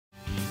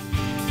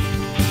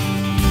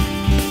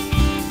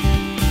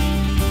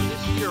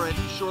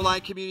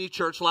Shoreline Community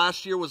Church.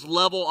 Last year was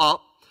Level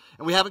Up.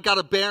 And we haven't got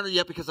a banner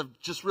yet because I've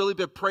just really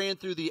been praying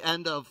through the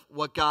end of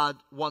what God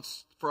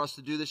wants for us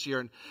to do this year.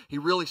 And He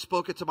really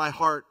spoke it to my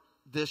heart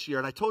this year.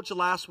 And I told you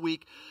last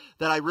week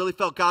that I really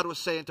felt God was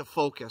saying to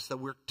focus, that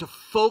we're to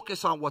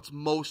focus on what's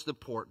most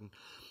important.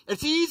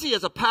 It's easy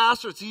as a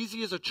pastor, it's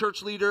easy as a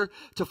church leader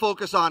to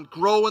focus on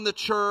growing the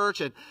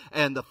church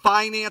and the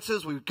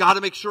finances. We've got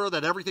to make sure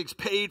that everything's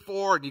paid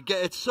for. And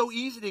it's so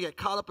easy to get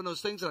caught up in those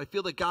things. And I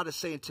feel that God is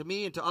saying to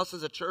me and to us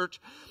as a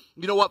church,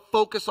 you know what?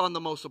 Focus on the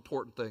most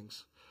important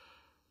things.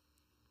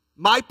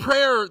 My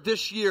prayer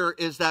this year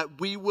is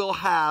that we will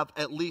have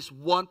at least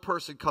one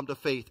person come to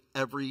faith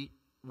every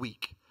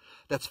week.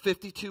 That's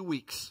 52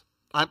 weeks.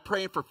 I'm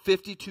praying for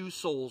 52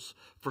 souls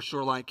for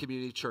Shoreline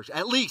Community Church.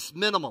 At least,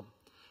 minimum,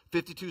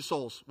 52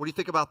 souls. What do you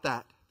think about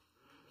that?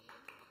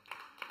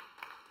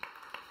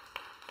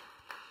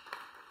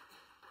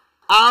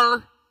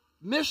 Our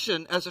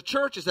mission as a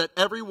church is that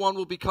everyone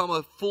will become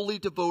a fully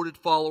devoted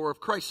follower of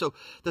Christ. So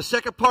the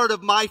second part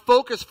of my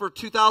focus for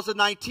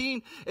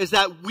 2019 is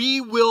that we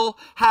will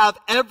have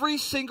every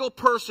single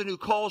person who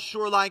calls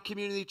Shoreline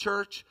Community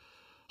Church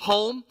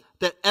home,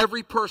 that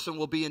every person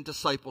will be in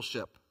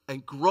discipleship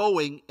and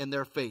growing in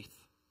their faith.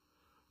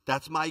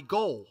 That's my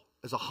goal,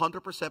 is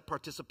 100%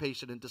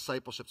 participation in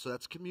discipleship. So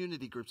that's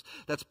community groups,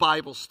 that's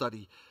Bible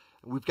study.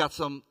 We've got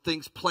some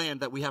things planned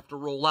that we have to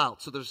roll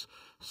out. So there's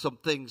some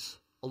things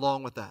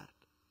along with that.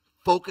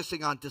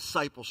 Focusing on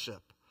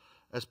discipleship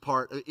as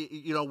part,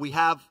 we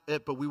have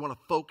it, but we want to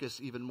focus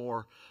even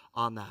more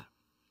on that.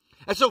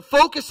 And so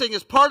focusing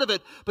is part of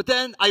it, but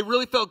then I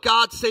really felt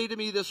God say to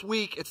me this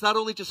week, it's not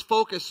only just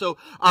focus. So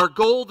our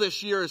goal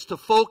this year is to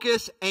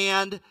focus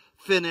and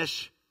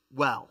finish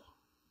well.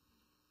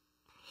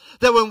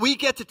 That when we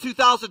get to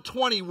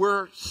 2020,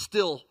 we're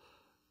still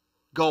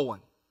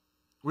going.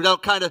 We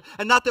don't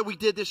and not that we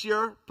did this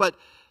year, but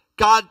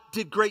God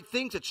did great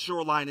things at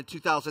Shoreline in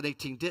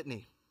 2018, didn't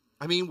He?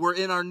 I mean, we're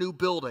in our new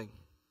building.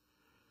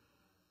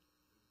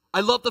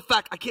 I love the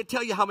fact, I can't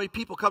tell you how many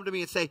people come to me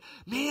and say,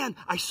 man,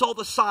 I saw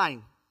the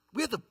sign.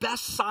 We have the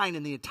best sign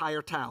in the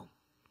entire town.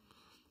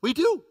 We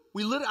do.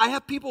 I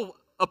have people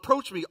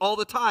approach me all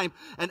the time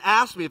and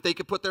ask me if they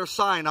could put their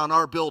sign on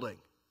our building.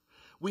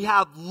 We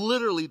have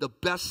literally the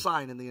best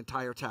sign in the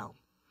entire town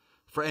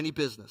for any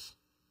business.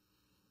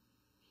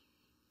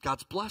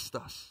 God's blessed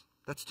us.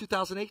 That's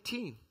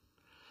 2018.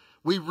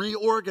 We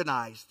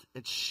reorganized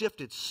and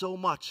shifted so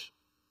much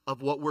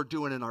of what we're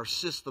doing in our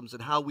systems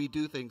and how we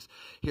do things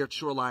here at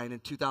Shoreline in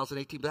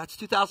 2018. But that's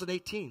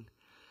 2018.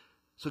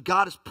 So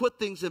God has put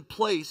things in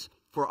place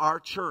for our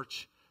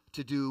church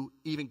to do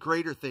even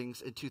greater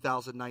things in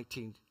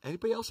 2019.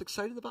 Anybody else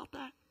excited about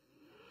that?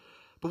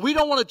 But we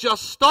don't want to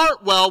just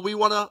start well, we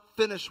want to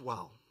finish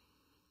well.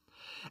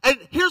 And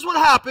here's what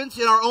happens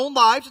in our own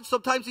lives, and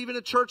sometimes even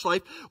in church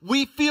life.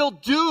 We feel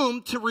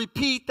doomed to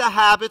repeat the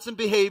habits and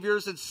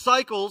behaviors and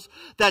cycles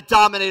that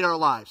dominate our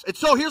lives. And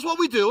so here's what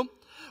we do.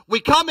 We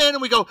come in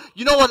and we go,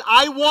 you know what,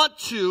 I want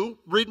to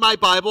read my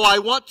Bible. I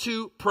want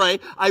to pray.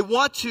 I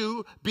want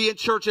to be in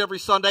church every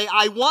Sunday.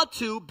 I want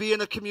to be in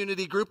a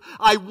community group.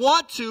 I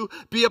want to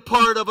be a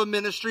part of a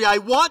ministry. I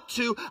want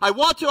to,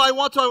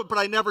 but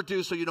I never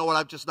do. So you know what,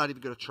 I'm just not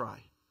even going to try.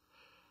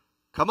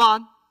 Come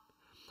on.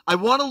 I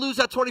want to lose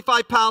that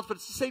 25 pounds, but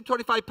it's the same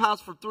 25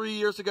 pounds from 3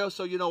 years ago.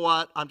 So you know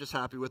what, I'm just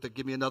happy with it.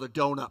 Give me another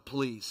donut,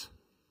 please.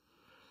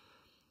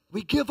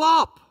 We give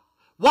up.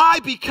 Why?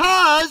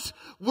 Because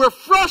we're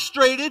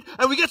frustrated,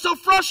 and we get so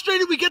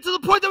frustrated, we get to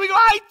the point that we go,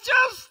 I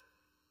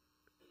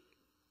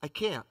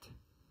can't.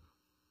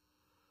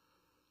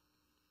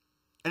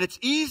 And it's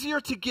easier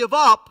to give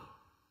up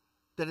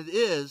than it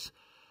is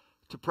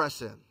to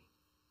press in.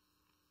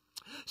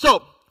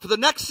 So, for the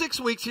next 6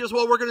 weeks, here's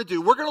what we're going to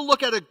do. We're going to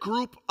look at a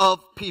group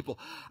of people.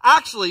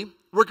 Actually,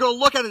 we're going to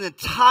look at an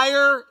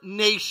entire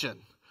nation.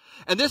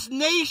 And this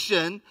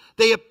nation,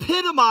 they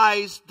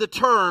epitomize the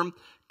term,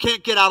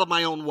 can't get out of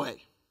my own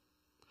way.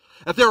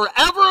 If there were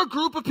ever a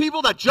group of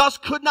people that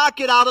just could not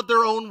get out of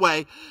their own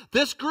way,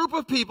 this group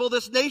of people,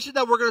 this nation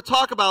that we're going to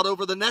talk about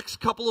over the next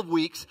couple of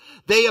weeks,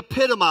 they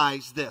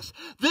epitomize this.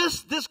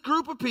 This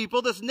group of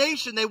people, this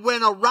nation, they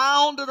went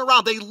around and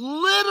around. They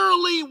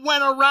literally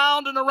went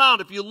around and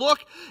around. If you look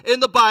in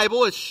the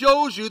Bible, it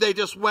shows you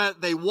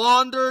they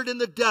wandered in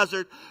the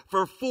desert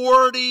for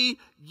 40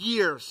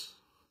 years.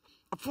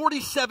 I'm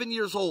 47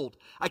 years old.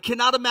 I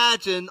cannot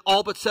imagine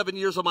all but 7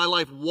 years of my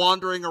life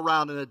wandering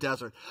around in a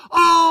desert.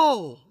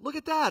 Oh, look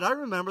at that. I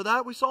remember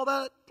that. We saw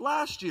that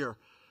last year.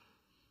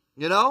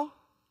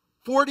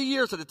 40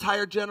 years, an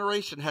entire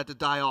generation had to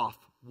die off,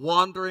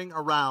 wandering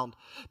around,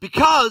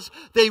 because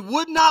they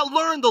would not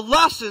learn the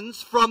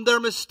lessons from their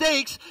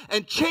mistakes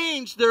and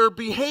change their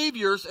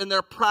behaviors and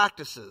their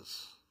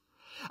practices.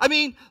 I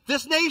mean,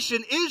 this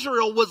nation,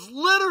 Israel, was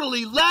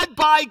literally led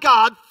by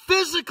God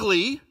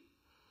physically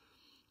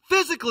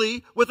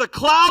with a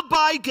cloud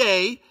by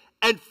day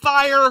and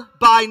fire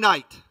by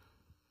night.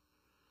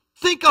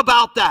 Think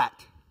about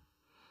that.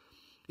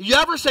 You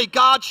ever say,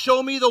 God,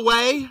 show me the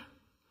way?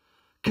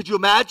 Could you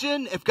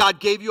imagine if God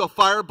gave you a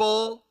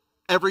fireball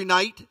every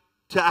night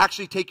to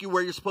actually take you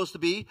where you're supposed to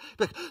be?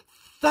 Like,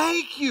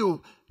 thank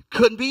you.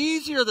 Couldn't be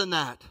easier than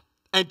that.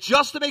 And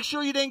just to make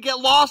sure you didn't get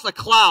lost, a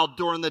cloud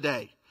during the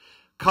day.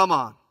 Come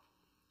on.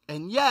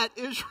 And yet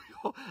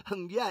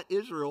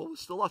Israel was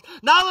still lost.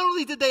 Not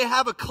only did they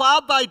have a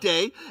cloud by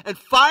day and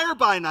fire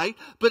by night,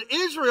 but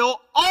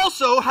Israel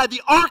also had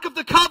the Ark of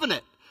the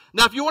Covenant.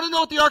 Now, if you want to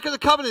know what the Ark of the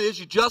Covenant is,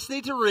 you just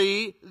need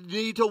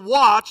to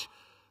watch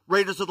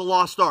Raiders of the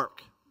Lost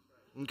Ark.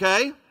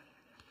 Okay?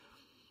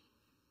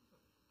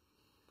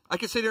 I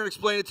can sit here and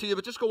explain it to you,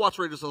 but just go watch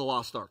Raiders of the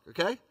Lost Ark,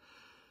 okay?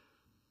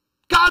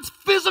 God's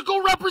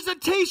physical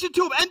representation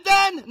to him. And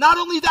then, not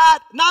only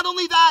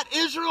that,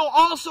 Israel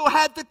also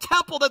had the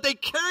temple that they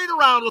carried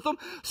around with them,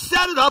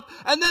 set it up,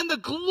 and then the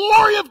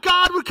glory of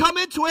God would come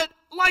into it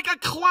like a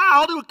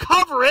cloud. It would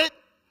cover it.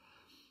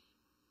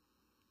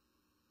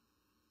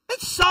 And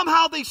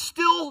somehow they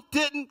still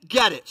didn't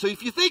get it. So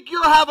if you think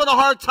you're having a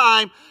hard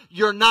time,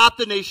 you're not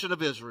the nation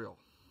of Israel.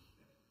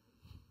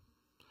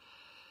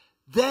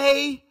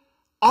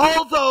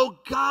 Although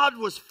God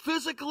was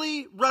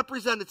physically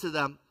represented to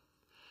them,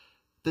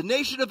 the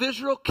nation of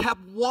Israel kept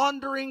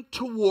wandering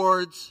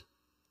towards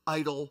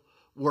idol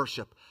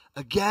worship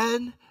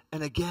again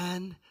and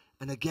again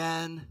and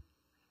again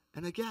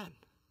and again.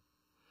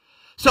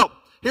 So,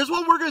 here's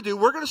what we're going to do.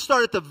 We're going to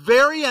start at the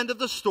very end of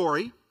the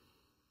story.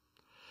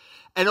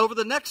 And over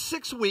the next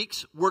 6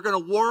 weeks, we're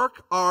going to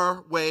work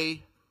our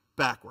way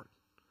backward.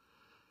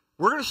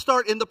 We're going to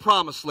start in the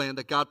promised land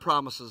that God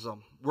promises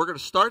them. We're going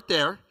to start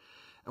there,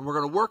 and we're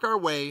going to work our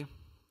way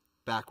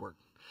backward.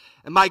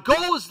 And my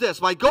goal is this.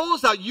 My goal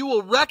is that you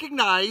will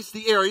recognize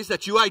the areas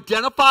that you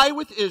identify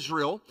with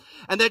Israel,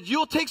 and that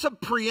you'll take some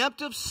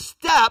preemptive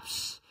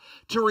steps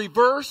to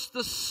reverse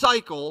the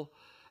cycle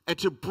and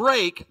to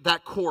break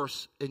that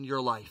course in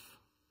your life.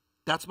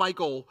 That's my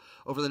goal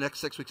over the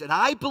next 6 weeks. And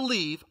I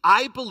believe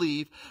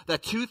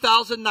that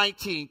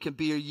 2019 can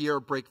be a year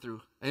of breakthrough.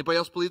 Anybody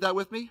else believe that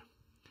with me?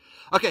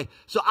 Okay,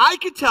 so I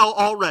can tell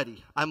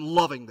already, I'm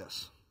loving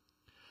this.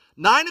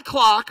 9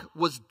 o'clock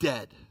was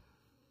dead.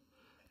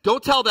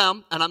 Don't tell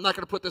them, and I'm not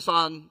going to put this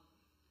on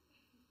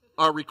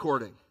our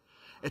recording.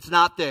 It's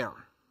not there,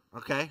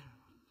 okay?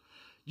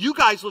 You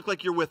guys look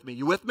like you're with me.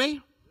 You with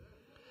me?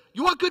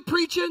 You want good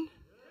preaching?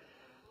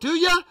 Do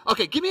you?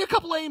 Okay, give me a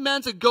couple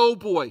amens and go,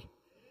 boy.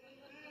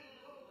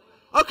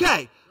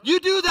 Okay, you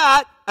do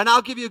that, and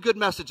I'll give you a good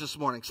message this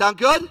morning. Sound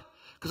good?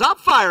 Because I'm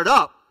fired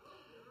up.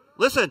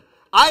 Listen,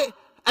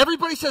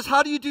 everybody says,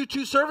 how do you do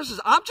 2 services?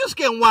 I'm just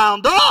getting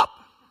wound up.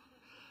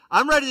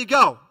 I'm ready to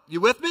go.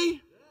 You with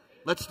me?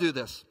 Let's do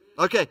this.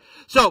 Okay,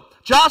 so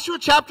Joshua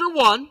chapter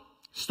 1,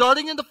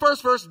 starting in the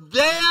first verse,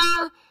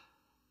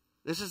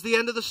 this is the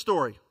end of the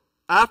story.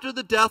 After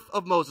the death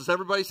of Moses.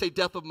 Everybody say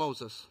death of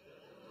Moses.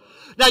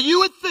 Now you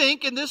would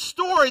think in this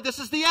story, this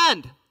is the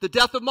end. The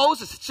death of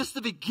Moses. It's just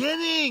the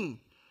beginning.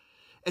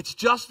 It's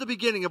just the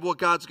beginning of what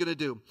God's going to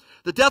do.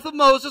 The death of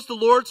Moses, the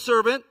Lord's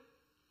servant.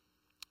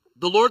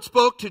 The Lord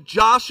spoke to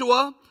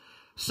Joshua,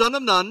 son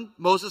of Nun,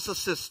 Moses'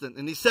 assistant.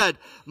 And he said,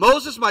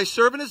 Moses, my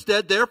servant, is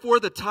dead. Therefore,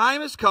 the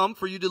time has come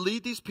for you to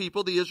lead these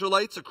people, the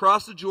Israelites,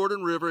 across the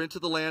Jordan River into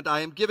the land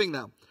I am giving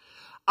them.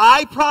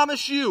 I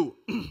promise you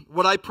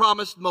what I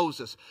promised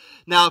Moses.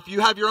 Now, if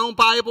you have your own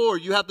Bible or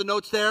you have the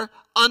notes there,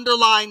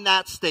 underline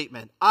that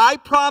statement. I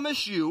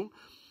promise you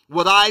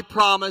what I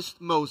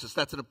promised Moses.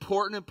 That's an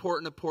important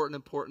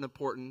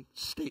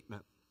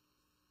statement.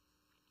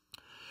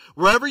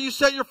 Wherever you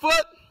set your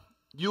foot,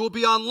 you will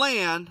be on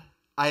land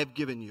I have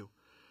given you.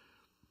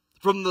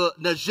 From the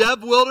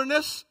Negev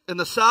wilderness in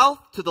the south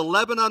to the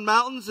Lebanon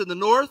mountains in the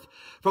north,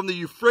 from the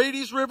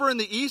Euphrates River in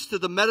the east to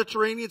the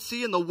Mediterranean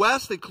Sea in the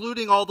west,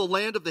 including all the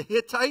land of the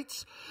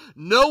Hittites,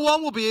 no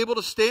one will be able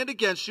to stand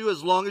against you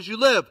as long as you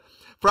live.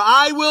 For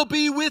I will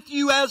be with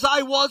you as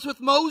I was with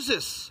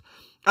Moses.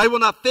 I will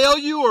not fail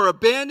you or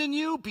abandon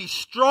you. Be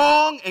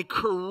strong and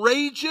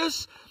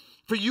courageous,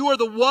 for you are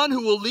the one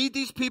who will lead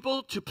these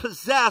people to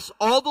possess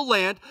all the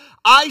land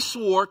I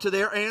swore to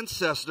their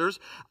ancestors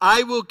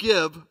I will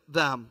give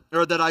them,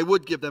 or that I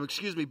would give them,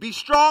 Be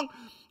strong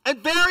and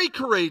very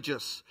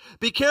courageous.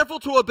 Be careful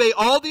to obey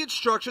all the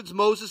instructions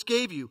Moses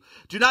gave you.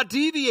 Do not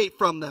deviate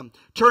from them,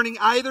 turning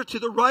either to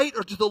the right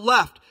or to the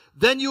left.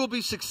 Then you will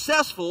be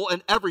successful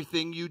in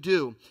everything you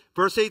do.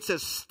 Verse 8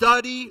 says,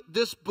 study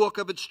this book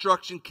of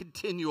instruction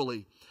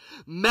continually.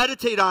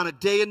 Meditate on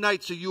it day and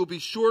night so you will be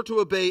sure to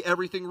obey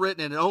everything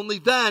written in it. Only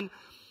then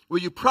will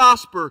you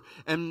prosper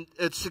and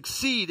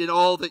succeed in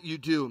all that you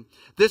do.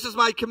 This is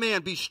my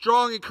command. Be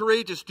strong and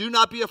courageous. Do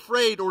not be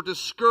afraid or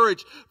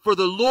discouraged, for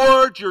the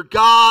Lord your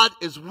God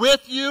is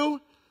with you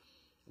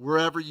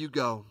wherever you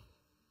go.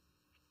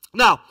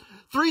 Now,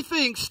 3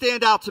 things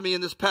stand out to me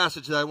in this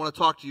passage that I want to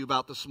talk to you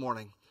about this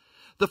morning.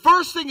 The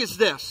first thing is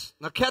this.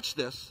 Now catch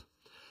this.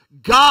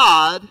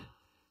 God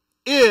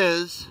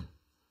is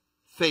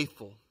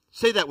faithful.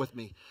 Say that with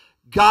me.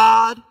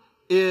 God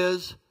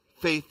is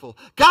faithful.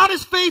 God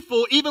is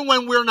faithful even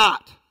when we're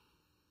not.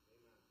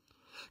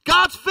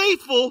 God's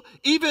faithful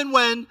even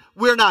when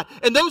we're not.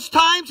 And those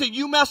times that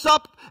you mess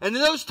up, and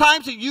in those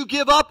times that you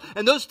give up,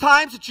 and those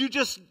times that you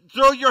just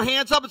throw your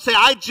hands up and say,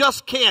 I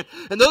just can't.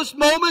 And those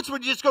moments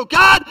when you just go,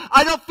 God,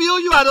 I don't feel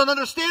you, I don't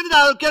understand it,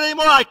 I don't get it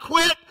anymore, I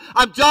quit,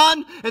 I'm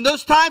done. And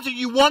those times that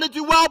you want to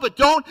do well but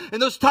don't,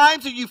 and those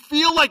times that you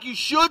feel like you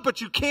should but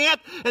you can't,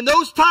 and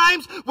those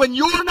times when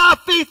you're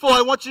not faithful,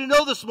 I want you to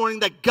know this morning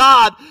that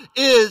God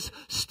is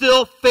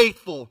still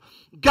faithful.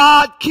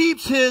 God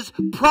keeps His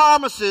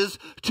promises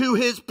to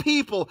His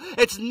people.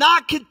 It's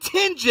not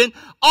contingent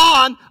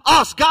on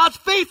us. God's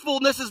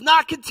faithfulness is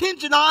not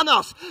contingent on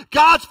us.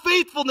 God's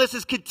faithfulness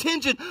is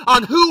contingent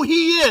on who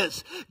He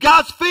is.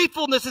 God's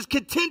faithfulness is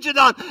contingent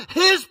on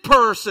His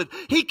person.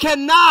 He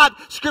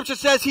cannot, Scripture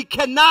says, He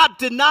cannot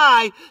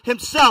deny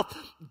Himself.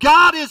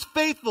 God is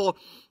faithful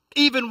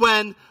even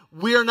when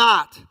we're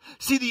not.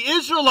 See, the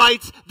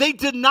Israelites, they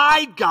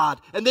denied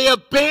God, and they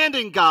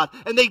abandoned God,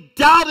 and they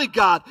doubted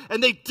God,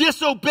 and they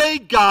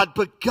disobeyed God,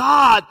 but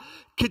God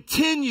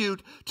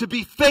continued to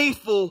be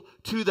faithful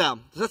to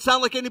them. Does that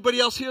sound like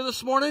anybody else here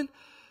this morning?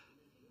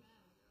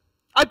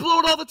 I blow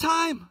it all the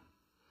time,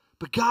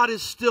 but God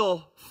is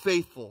still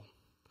faithful.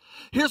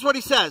 Here's what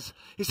He says.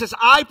 He says,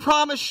 I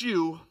promise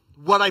you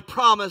what I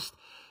promised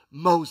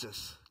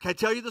Moses. Can I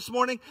tell you this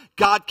morning?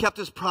 God kept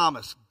His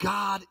promise.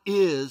 God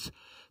is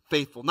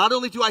faithful. Not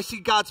only do I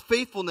see God's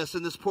faithfulness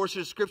in this portion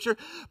of Scripture,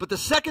 but the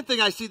second thing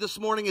I see this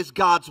morning is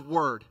God's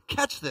Word.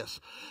 Catch this.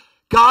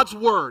 God's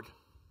Word.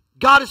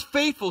 God is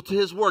faithful to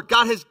His Word.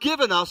 God has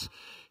given us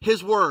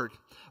His Word.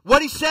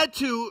 What He said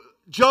to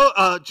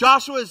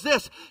Joshua is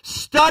this: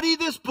 study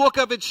this book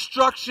of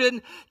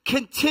instruction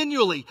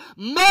continually.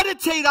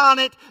 Meditate on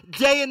it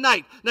day and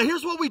night. Now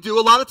here's what we do.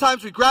 A lot of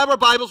times we grab our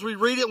Bibles, we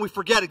read it, and we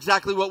forget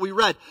exactly what we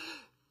read.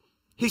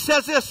 He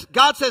says this,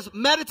 God says,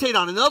 meditate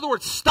on it. In other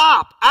words,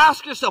 stop.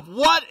 Ask yourself,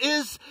 what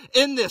is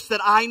in this that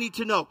I need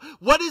to know?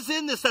 What is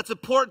in this that's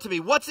important to me?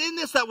 What's in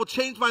this that will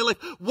change my life?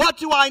 What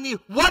do I need?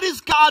 What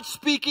is God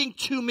speaking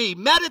to me?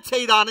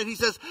 Meditate on it, he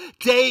says,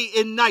 day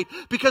and night.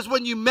 Because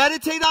when you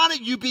meditate on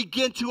it, you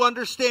begin to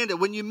understand it.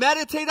 When you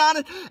meditate on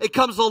it, it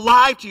comes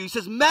alive to you. He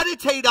says,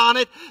 meditate on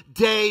it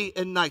day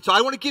and night. So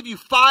I want to give you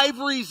 5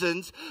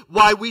 reasons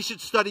why we should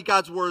study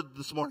God's Word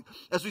this morning.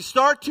 As we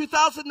start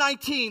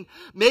 2019,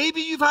 maybe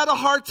you've had a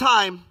hard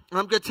time, and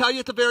I'm going to tell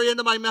you at the very end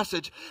of my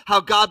message how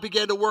God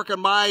began to work in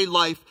my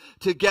life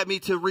to get me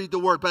to read the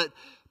Word.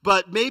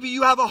 But maybe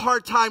you have a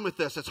hard time with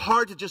this. It's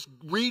hard to just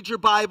read your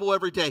Bible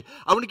every day.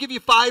 I want to give you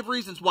 5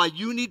 reasons why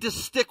you need to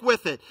stick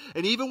with it.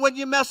 And even when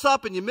you mess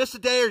up and you miss a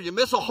day or you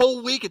miss a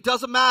whole week, it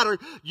doesn't matter.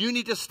 You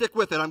need to stick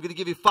with it. I'm going to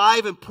give you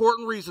 5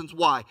 important reasons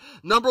why.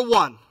 Number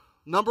one,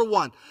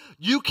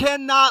 you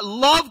cannot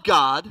love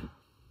God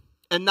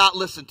and not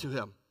listen to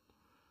Him.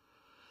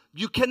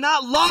 You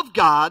cannot love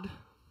God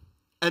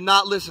and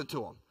not listen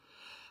to Him.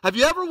 Have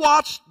you ever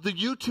watched the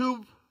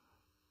YouTube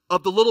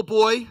of the little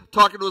boy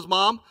talking to his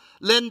mom?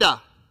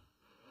 Linda,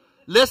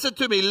 listen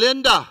to me,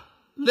 Linda.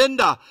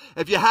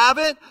 If you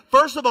haven't,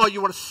 first of all,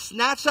 you want to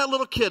snatch that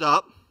little kid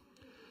up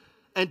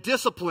and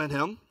discipline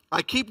him.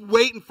 I keep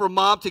waiting for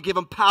mom to give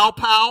him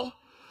pow,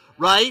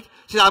 right?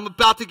 See, I'm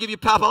about to give you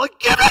pow. Like,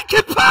 give that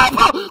kid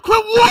pow.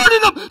 Quit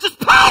warning him. Just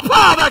pow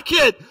that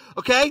kid.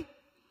 Okay?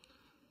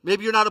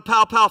 Maybe you're not a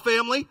pow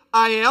family.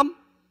 I am.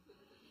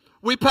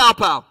 We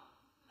pow.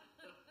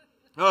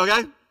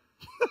 Okay?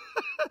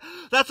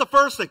 That's the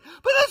first thing.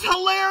 But that's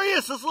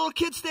hilarious. This little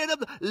kid stand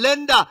up.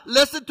 Linda,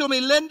 listen to me.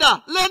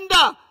 Linda,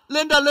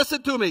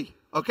 listen to me.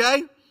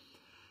 Okay?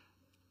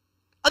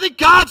 I think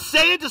God's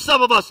saying to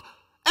some of us,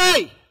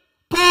 hey,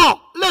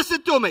 Paul,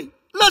 listen to me.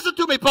 Listen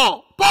to me,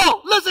 Paul.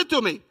 Paul, listen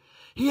to me.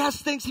 He has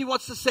things He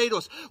wants to say to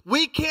us.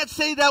 We can't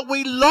say that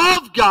we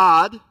love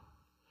God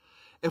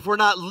if we're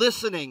not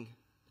listening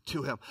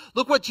to Him.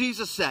 Look what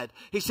Jesus said.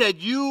 He said,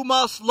 you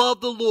must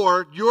love the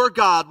Lord your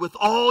God with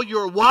all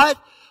your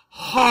what?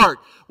 Heart.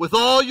 With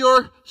all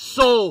your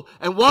soul.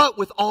 And what?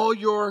 With all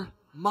your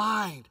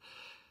mind.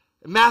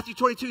 In Matthew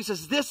 22, He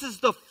says, this is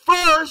the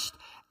first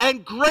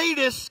and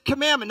greatest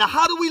commandment. Now,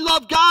 how do we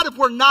love God if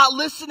we're not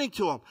listening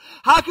to Him?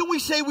 How can we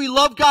say we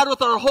love God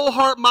with our whole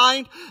heart,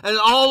 mind, and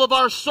all of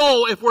our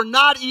soul if we're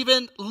not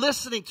even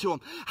listening to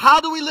Him?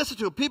 How do we listen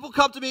to Him? People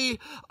come to me,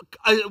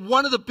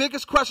 one of the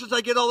biggest questions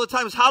I get all the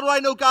time is, how do I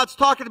know God's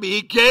talking to me?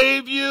 He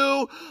gave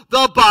you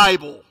the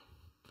Bible.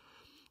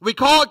 We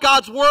call it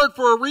God's Word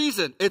for a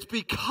reason. It's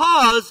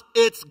because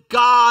it's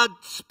God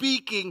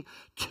speaking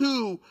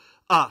to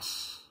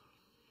us.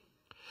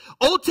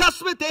 Old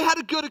Testament, they had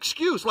a good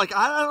excuse. Like,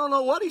 I don't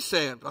know what He's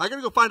saying. I got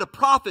to go find a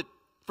prophet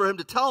for him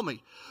to tell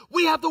me.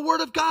 We have the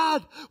Word of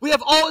God. We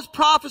have all His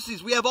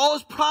prophecies. We have all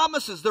His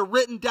promises. They're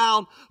written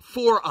down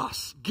for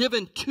us,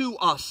 given to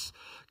us.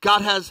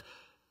 God has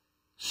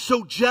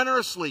so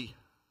generously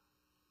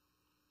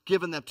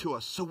given them to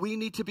us. So we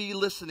need to be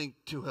listening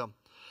to Him.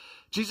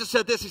 Jesus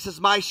said this. He says,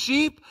 my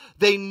sheep,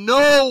 they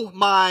know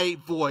my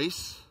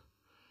voice,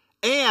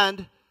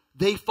 and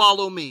they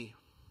follow me.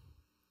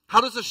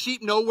 How does a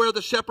sheep know where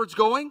the shepherd's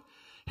going?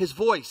 His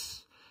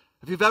voice.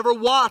 If you've ever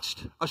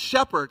watched a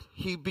shepherd,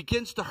 he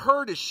begins to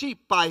herd his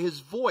sheep by his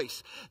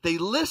voice. They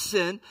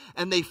listen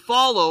and they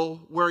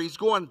follow where he's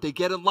going. They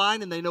get in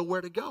line and they know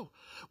where to go.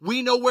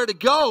 We know where to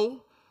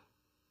go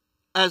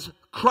as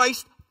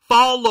Christ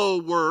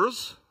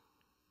followers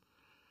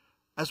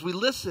as we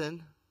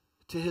listen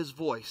to his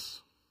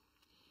voice.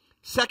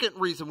 Second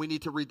reason we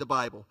need to read the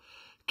Bible.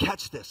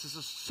 Catch this. This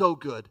is so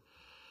good.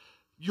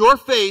 Your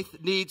faith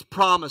needs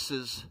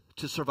promises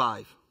to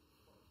survive.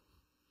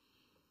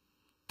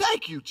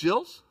 Thank you,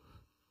 Jills.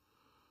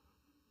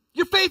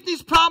 Your faith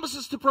needs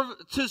promises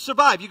to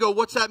survive. You go,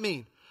 what's that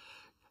mean?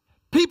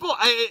 People,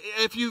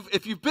 if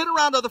you've been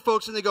around other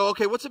folks and they go,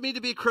 okay, what's it mean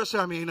to be a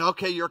Christian? I mean,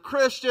 okay, you're a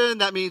Christian.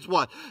 That means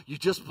what? You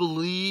just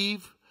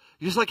believe.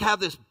 You just like have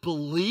this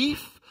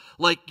belief.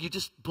 Like you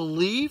just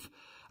believe.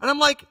 And I'm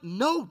like,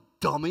 no,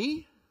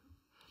 dummy.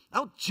 I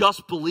don't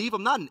just believe.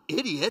 I'm not an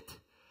idiot.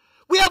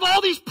 We have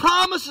all these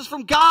promises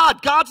from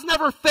God. God's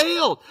never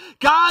failed.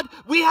 God,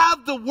 we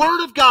have the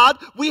Word of God.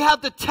 We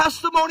have the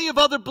testimony of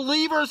other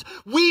believers.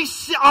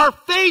 Our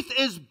faith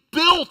is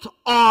built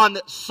on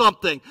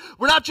something.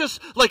 We're not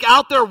just like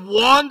out there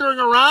wandering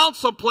around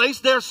someplace.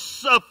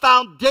 There's a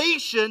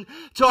foundation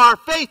to our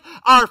faith.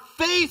 Our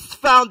faith's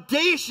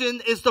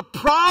foundation is the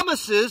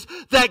promises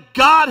that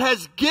God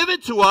has given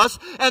to us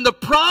and the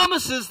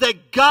promises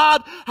that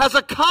God has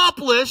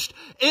accomplished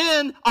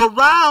in,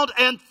 around,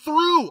 and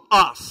through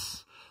us.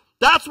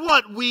 That's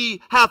what we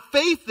have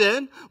faith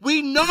in.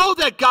 We know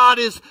that God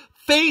is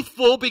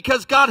faithful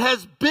because God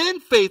has been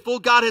faithful.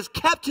 God has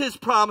kept his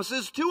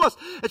promises to us.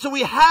 And so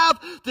we have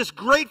this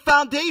great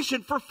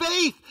foundation for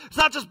faith. It's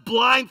not just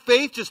blind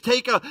faith, just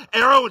take an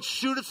arrow and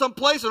shoot it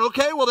someplace and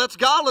okay, well that's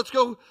God, let's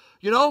go.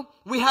 You know,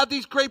 we have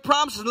these great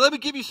promises. And let me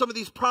give you some of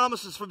these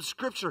promises from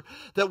Scripture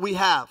that we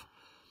have.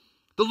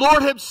 The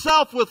Lord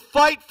himself will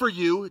fight for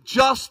you.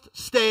 Just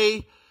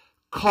stay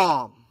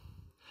calm.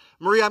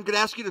 Maria, I'm going to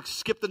ask you to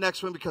skip the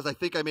next one because I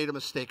think I made a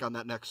mistake on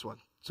that next one.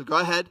 So go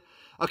ahead.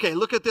 Okay,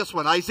 look at this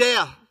one.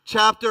 Isaiah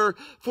chapter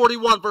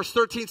 41 verse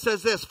 13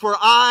 says this, "For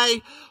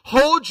I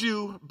hold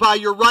you by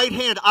your right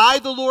hand, I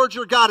the Lord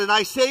your God, and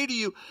I say to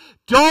you,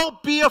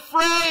 don't be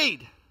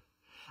afraid.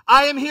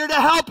 I am here to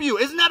help you."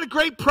 Isn't that a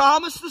great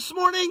promise this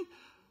morning?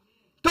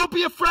 Don't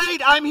be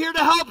afraid. I'm here to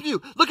help you.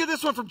 Look at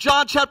this one from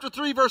John chapter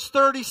 3 verse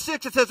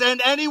 36. It says,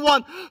 "And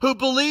anyone who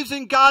believes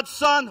in God's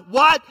Son,"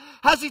 what?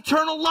 "Has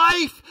eternal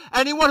life.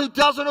 Anyone who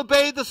doesn't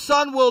obey the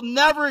Son will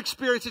never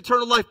experience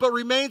eternal life, but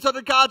remains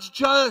under God's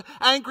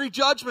angry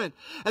judgment."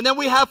 And then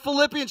we have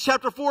Philippians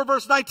chapter 4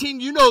 verse 19.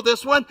 You know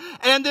this one.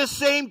 "And this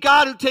same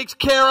God who takes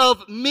care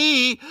of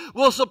me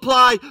will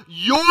supply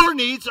your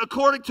needs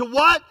according to"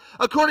 what?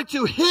 "According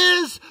to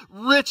his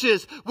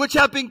riches, which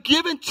have been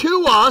given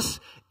to us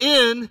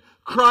in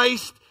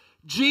Christ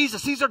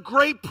Jesus." These are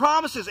great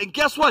promises. And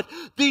guess what?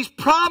 These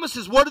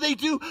promises, what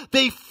do?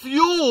 They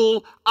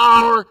fuel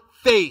our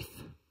faith.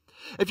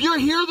 If you're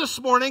here this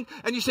morning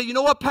and you say, "You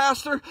know what,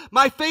 Pastor?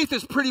 My faith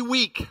is pretty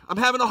weak. I'm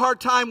having a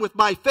hard time with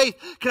my faith."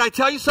 Can I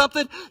tell you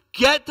something?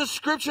 Get the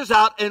Scriptures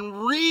out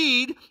and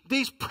read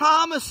these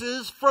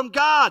promises from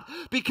God,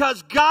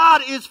 because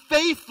God is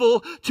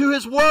faithful to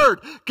his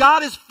word.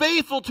 God is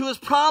faithful to his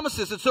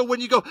promises. And so when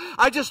you go,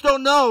 "I just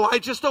don't know, I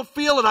just don't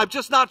feel it, I'm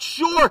just not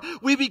sure,"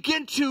 we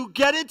begin to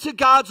get into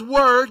God's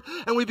word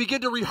and we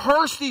begin to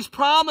rehearse these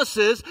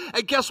promises.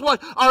 And guess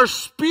what? Our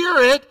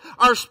spirit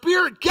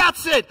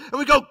gets it. And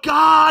we go,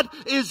 God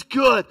is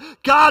good.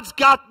 God's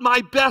got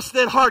my best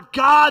at heart.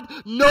 God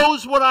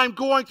knows what I'm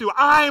going through.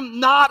 I'm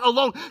not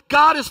alone.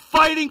 God is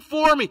fighting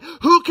for me.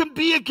 Who can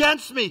be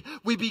against me?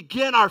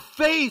 Our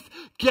faith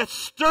gets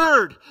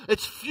stirred.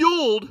 It's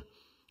fueled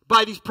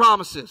by these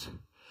promises.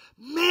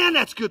 Man,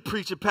 that's good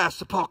preaching,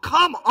 Pastor Paul.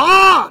 Come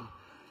on.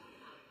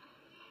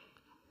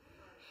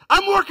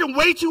 I'm working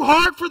way too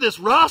hard for this,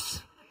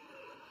 Russ.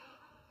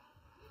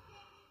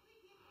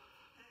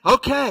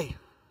 Okay.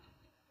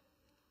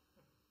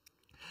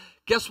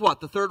 Guess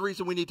what? The third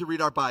reason we need to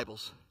read our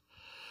Bibles.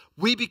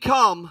 We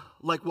become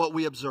like what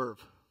we observe.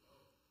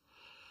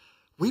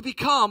 We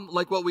become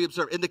like what we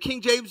observe. In the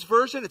King James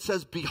Version, it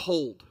says,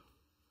 "Behold."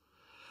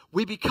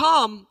 We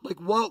become like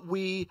what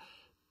we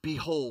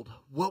behold,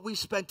 what we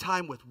spend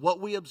time with, what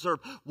we observe,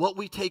 what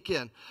we take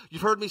in.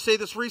 You've heard me say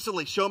this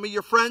recently. Show me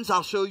your friends,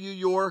 I'll show you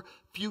your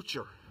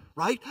future.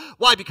 Right?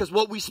 Why? Because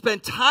what we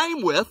spend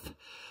time with,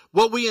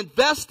 what we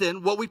invest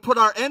in, what we put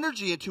our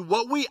energy into,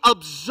 what we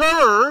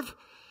observe,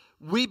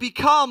 we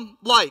become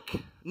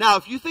like. Now,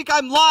 if you think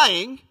I'm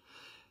lying,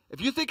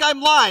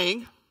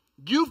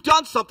 you've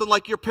done something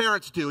like your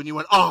parents do, and you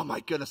went, "Oh my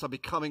goodness, I'm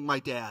becoming my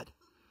dad.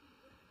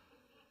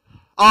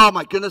 Oh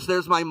my goodness,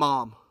 there's my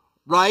mom."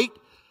 Right?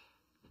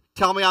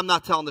 Tell me I'm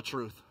not telling the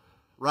truth.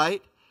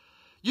 Right?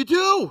 You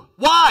do.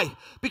 Why?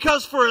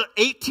 Because for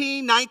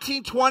 18,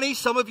 19, 20,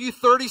 some of you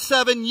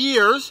 37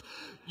 years,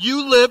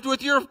 you lived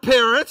with your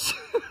parents.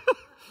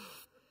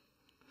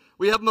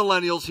 We have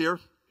millennials here.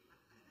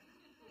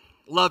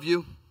 Love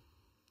you.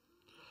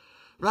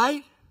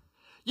 Right?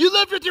 You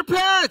lived with your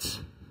parents.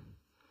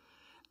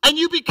 And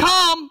you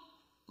become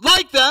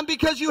like them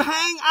because you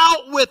hang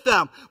out with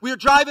them. We were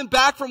driving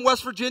back from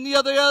West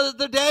Virginia the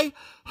other day.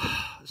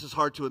 This is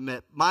hard to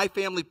admit. My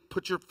family,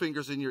 put your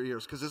fingers in your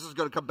ears because this is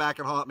going to come back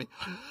and haunt me.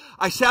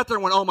 I sat there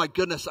and went, oh my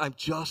goodness, I'm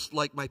just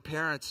like my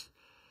parents.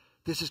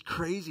 This is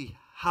crazy.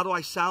 How do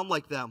I sound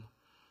like them?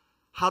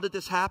 How did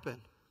this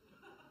happen?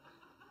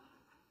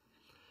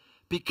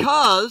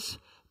 Because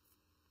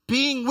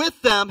being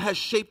with them has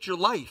shaped your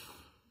life,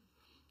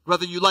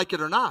 whether you like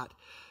it or not.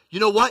 You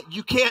know what?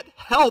 You can't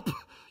help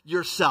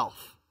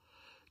yourself.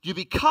 You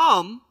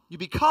become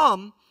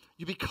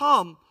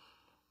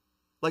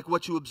like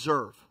what you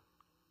observe.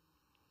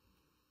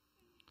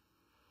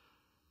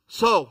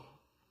 So,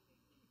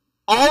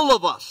 all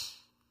of us,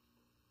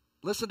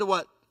 listen to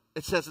what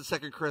it says in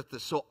 2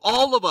 Corinthians. So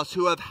all of us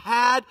who have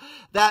had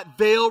that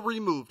veil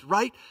removed,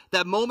 right?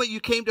 That moment you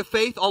came to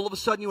faith, all of a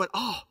sudden you went,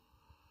 oh,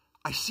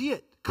 I see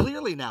it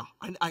clearly now.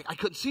 I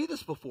couldn't see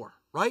this before,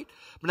 right?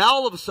 But now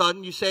all of a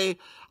sudden you say,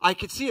 I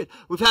can see it.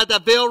 We've had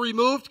that veil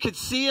removed, can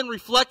see and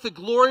reflect the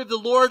glory of the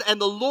Lord,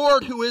 and the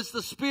Lord, who is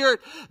the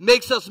Spirit,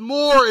 makes us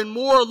more and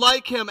more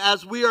like Him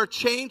as we are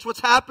changed. What's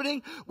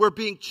happening? We're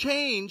being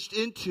changed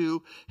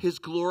into His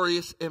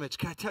glorious image.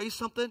 Can I tell you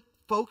something,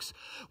 folks?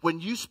 When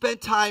you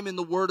spend time in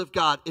the Word of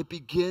God, it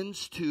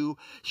begins to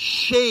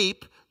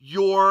shape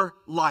your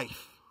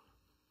life.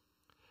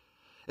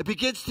 It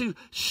begins to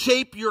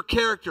shape your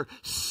character.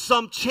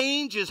 Some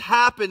changes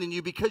happen in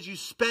you because you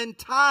spend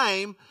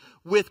time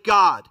with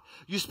God.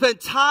 You spend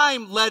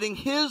time letting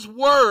His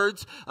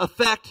words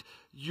affect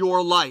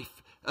your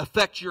life,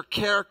 affect your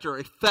character,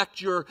 affect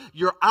your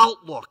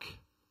outlook.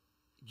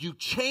 You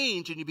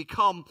change and you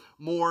become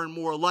more and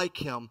more like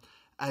Him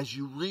as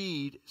you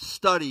read,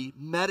 study,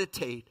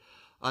 meditate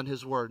on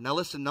His Word. Now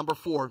listen, number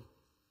 4.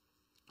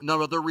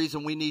 Another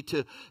reason we need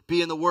to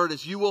be in the Word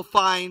is you will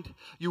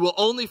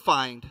only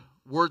find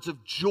words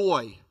of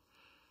joy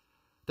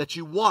that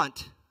you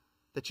want,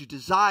 that you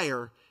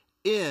desire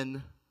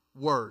in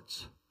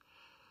words.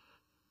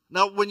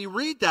 Now, when you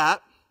read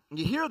that, and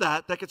you hear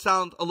that, that could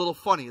sound a little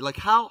funny. Like,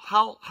 how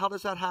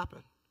does that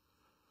happen?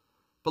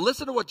 But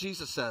listen to what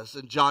Jesus says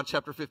in John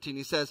chapter 15.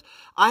 He says,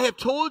 I have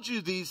told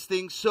you these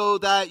things so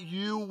that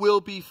you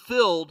will be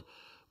filled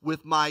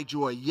with my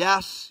joy.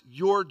 Yes,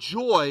 your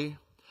joy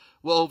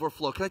will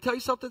overflow. Can I tell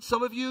you something?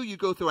 Some of you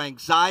go through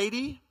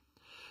anxiety.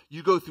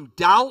 You go through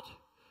doubt.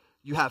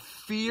 You have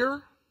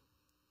fear.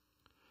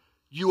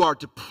 You are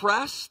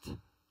depressed,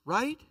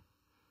 right?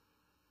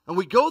 And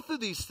we go through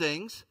these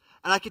things,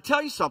 and I can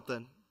tell you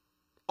something.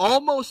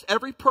 Almost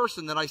every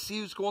person that I see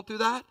who's going through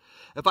that,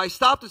 if I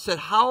stopped and said,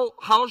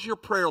 how's your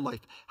prayer life?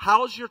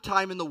 How's your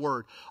time in the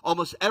Word?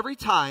 Almost every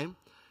time,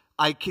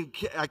 I can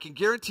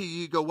guarantee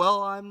you go,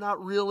 well, I'm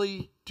not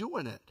really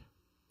doing it.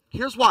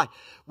 Here's why.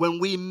 When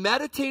we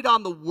meditate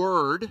on the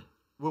Word,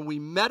 when we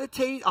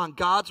meditate on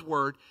God's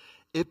Word,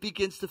 it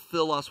begins to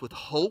fill us with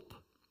hope,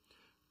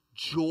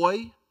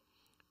 joy,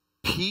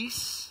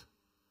 peace.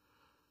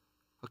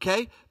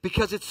 Okay?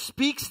 Because it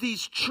speaks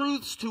these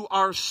truths to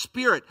our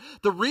spirit.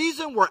 The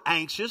reason we're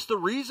anxious, the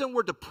reason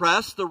we're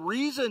depressed, the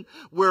reason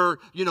we're,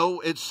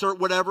 insert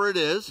whatever it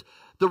is,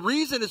 the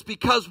reason is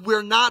because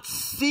we're not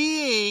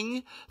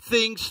seeing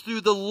things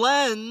through the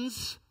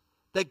lens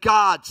that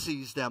God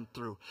sees them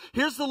through.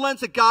 Here's the lens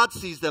that God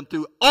sees them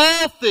through.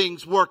 All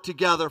things work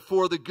together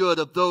for the good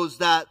of those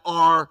that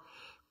are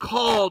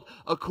called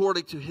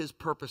according to His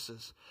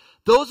purposes.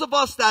 Those of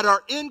us that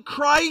are in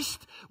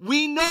Christ,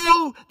 we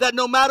know that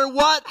no matter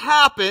what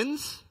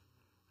happens,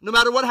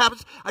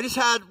 I just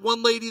had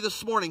one lady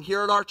this morning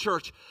here at our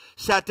church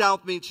sat down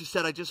with me and she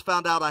said, I just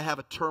found out I have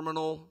a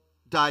terminal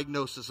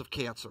diagnosis of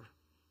cancer,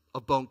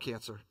 of bone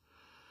cancer.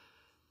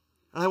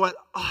 And I went,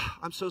 oh,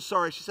 I'm so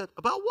sorry. She said,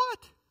 about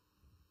what?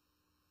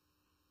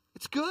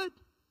 It's good.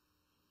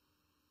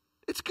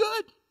 It's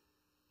good.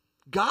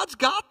 God's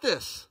got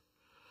this.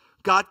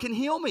 God can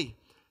heal me.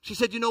 She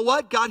said, you know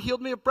what? God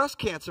healed me of breast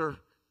cancer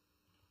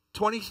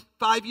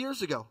 25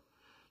 years ago.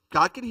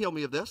 God can heal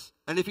me of this.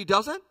 And if He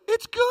doesn't,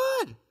 it's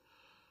good.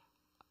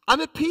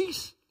 I'm at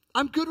peace.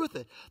 I'm good with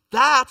it.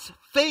 That's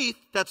faith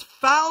that's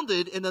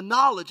founded in the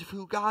knowledge of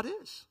who God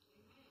is.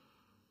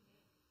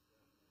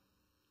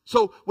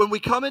 So when we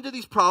come into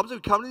these problems, we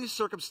come into these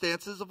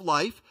circumstances of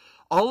life,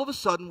 all of a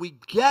sudden we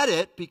get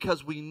it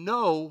because we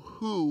know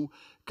who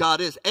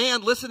God is.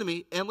 And listen to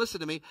me,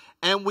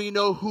 and we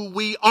know who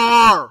we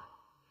are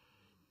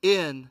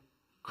in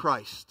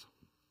Christ.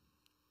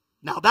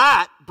 Now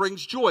that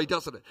brings joy,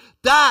 doesn't it?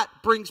 That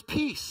brings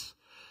peace.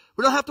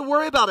 We don't have to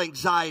worry about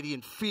anxiety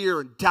and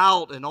fear and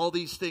doubt and all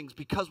these things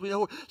because we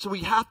know. So we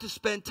have to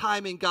spend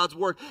time in God's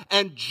Word.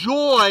 And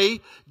joy,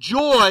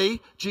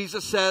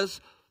 Jesus says,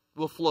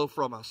 will flow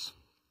from us.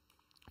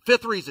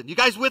 5th reason. You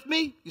guys with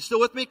me? You still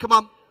with me? Come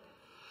on.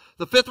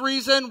 The 5th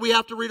reason we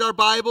have to read our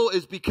Bible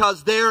is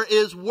because there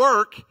is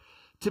work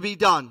to be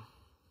done.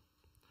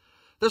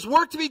 There's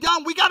work to be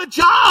done. We got a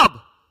job.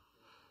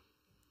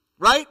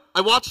 Right?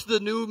 I watched the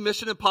new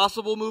Mission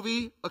Impossible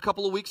movie a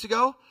couple of weeks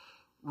ago.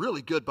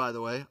 Really good, by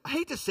the way. I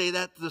hate to say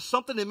that. There's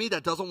something in me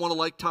that doesn't want to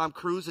like Tom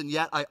Cruise, and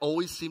yet I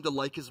always seem to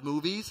like his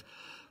movies.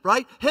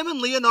 right? Him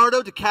and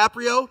Leonardo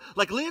DiCaprio.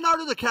 Like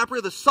Leonardo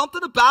DiCaprio, there's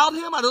something about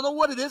him. I don't know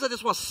what it is. I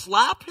just want to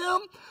slap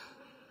him.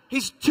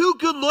 He's too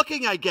good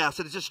looking, I guess,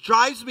 and it just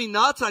drives me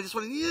nuts. I just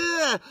want to,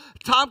 yeah.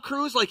 Tom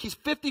Cruise, like he's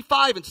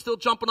 55 and still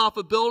jumping off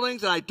of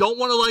buildings, and I don't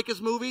want to like his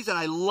movies, and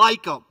I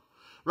like them,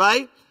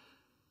 right?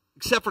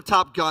 Except for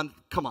Top Gun.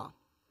 Come on.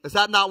 Is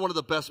that not one of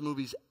the best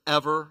movies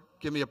ever?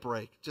 Give me a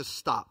break. Just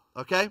stop,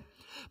 okay?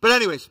 But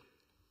anyways,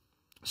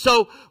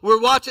 so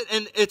we're watching,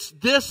 and it's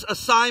this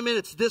assignment,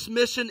 it's this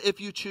mission if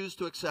you choose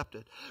to accept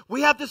it.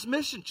 We have this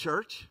mission,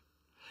 church.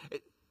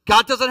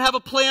 God doesn't have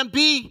a plan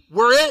B.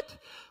 We're it.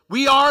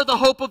 We are the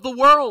hope of the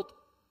world.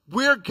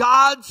 We're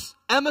God's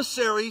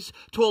emissaries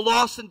to a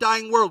lost and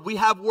dying world. We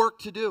have work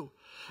to do.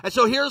 And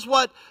so here's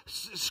what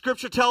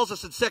Scripture tells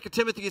us in 2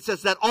 Timothy. It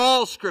says that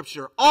all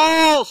Scripture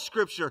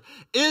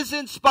is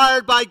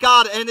inspired by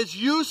God and is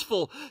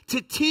useful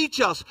to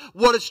teach us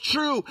what is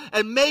true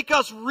and make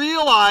us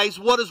realize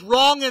what is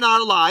wrong in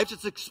our lives.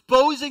 It's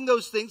exposing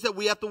those things that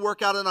we have to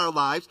work out in our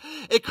lives.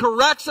 It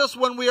corrects us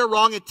when we are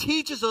wrong. It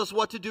teaches us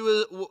what to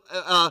do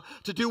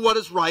what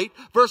is right.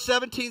 Verse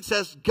 17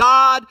 says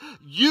God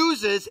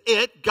uses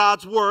it,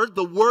 God's Word,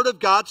 the Word of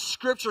God,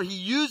 Scripture. He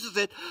uses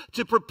it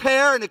to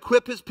prepare and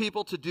equip His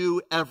people to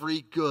do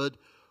every good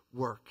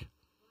work.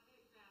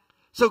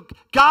 So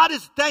God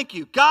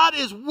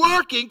is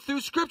working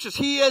through Scriptures.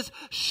 He is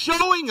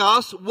showing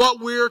us what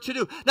we're to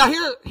do. Now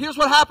here's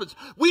what happens.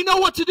 We know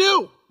what to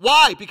do.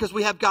 Why? Because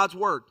we have God's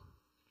Word.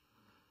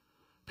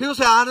 People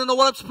say, I don't know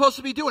what I'm supposed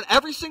to be doing.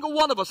 Every single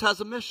one of us has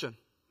a mission.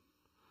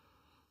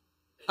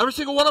 Every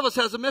single one of us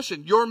has a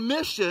mission. Your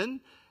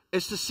mission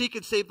is to seek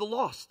and save the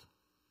lost.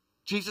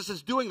 Jesus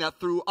is doing that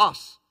through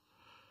us.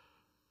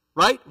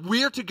 Right?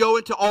 We are to go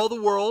into all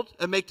the world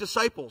and make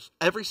disciples.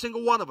 Every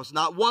single one of us.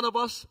 Not one of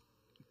us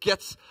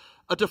gets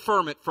a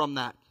deferment from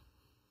that.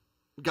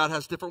 God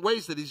has different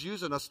ways that He's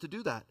using us to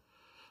do that.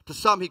 To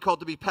some, He called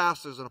to be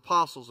pastors and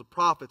apostles and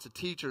prophets and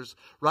teachers,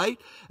 right?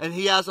 And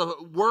He has a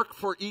work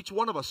for each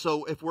one of us.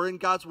 So if we're in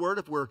God's Word,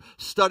 if we're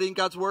studying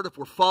God's Word, if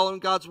we're following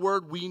God's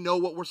Word, we know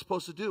what we're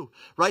supposed to do,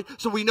 right?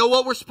 So we know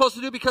what we're supposed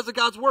to do because of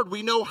God's Word.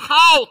 We know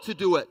how to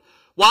do it.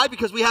 Why?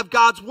 Because we have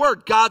God's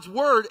Word. God's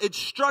Word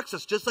instructs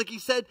us. Just like He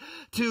said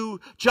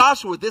to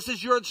Joshua, this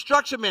is your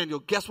instruction manual.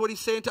 Guess what He's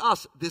saying to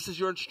us? This is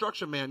your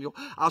instruction manual.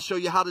 I'll show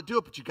you how to do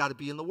it, but you got to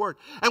be in the Word.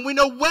 And we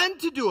know when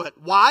to do it.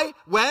 Why?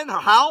 When? Or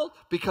how?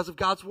 Because of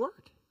God's Word.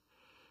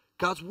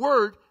 God's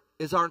Word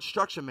is our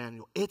instruction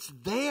manual. It's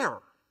there.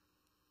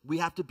 We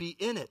have to be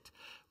in it.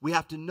 We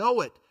have to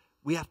know it.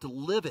 We have to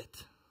live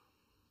it.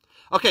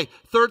 Okay,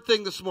 third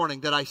thing this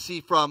morning that I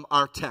see from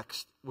our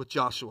text with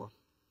Joshua.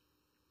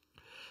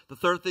 The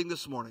third thing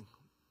this morning,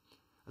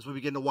 as we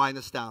begin to wind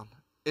this down,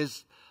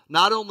 is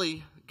not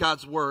only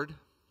God's Word,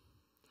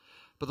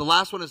 but the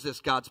last one is this,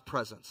 God's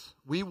presence.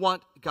 We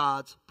want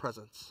God's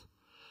presence.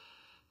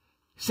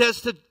 He says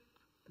to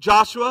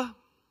Joshua,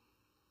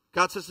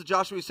 God says to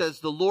Joshua, He says,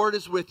 the Lord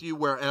is with you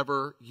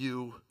wherever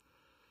you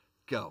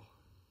go.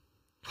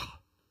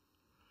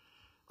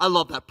 I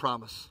love that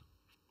promise.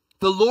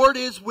 The Lord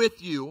is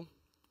with you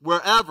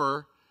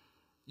wherever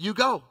you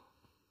go.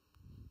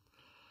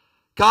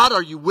 God,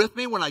 are you with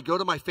me when I go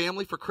to my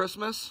family for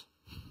Christmas?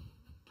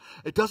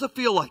 It doesn't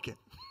feel like it.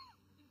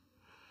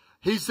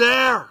 He's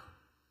there.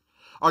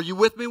 Are you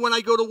with me when I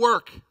go to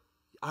work?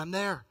 I'm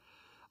there.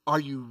 Are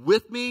you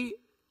with me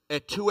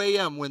at 2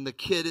 a.m. when the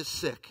kid is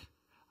sick?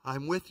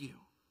 I'm with you.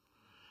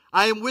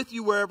 I am with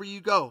you wherever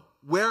you go.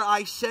 Where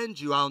I send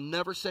you, I'll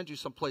never send you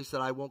someplace that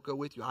I won't go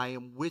with you. I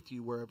am with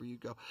you wherever you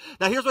go.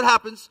 Now here's what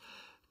happens.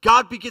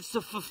 God begins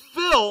to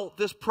fulfill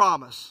this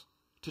promise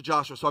to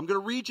Joshua. So I'm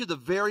going to read you the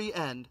very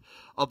end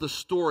of the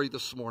story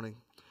this morning.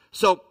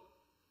 So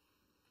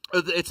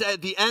it's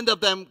at the end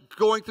of them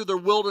going through their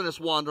wilderness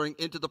wandering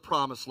into the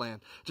promised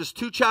land. Just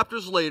 2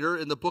 chapters later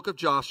in the book of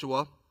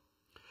Joshua,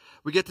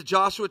 we get to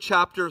Joshua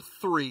chapter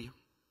 3.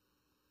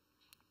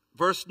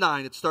 Verse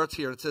 9, it starts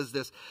here. It says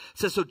this. It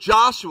says, so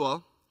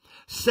Joshua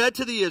said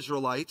to the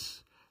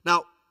Israelites,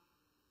 now,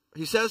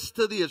 he says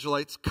to the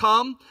Israelites,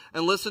 come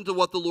and listen to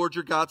what the Lord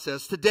your God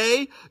says.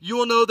 Today you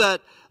will know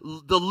that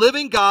the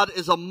living God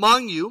is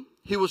among you.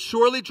 He will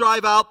surely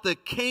drive out the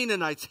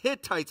Canaanites,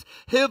 Hittites,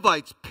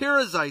 Hivites,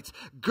 Perizzites,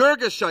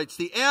 Girgashites,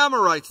 the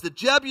Amorites, the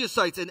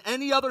Jebusites, and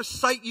any other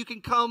site you can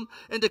come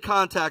into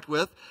contact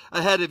with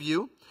ahead of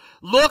you.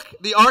 Look,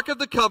 the Ark of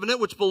the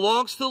Covenant, which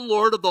belongs to the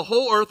Lord of the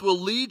whole earth, will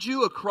lead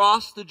you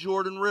across the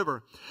Jordan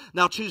River.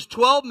 Now choose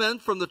 12 men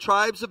from the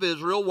tribes of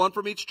Israel, one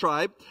from each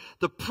tribe.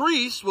 The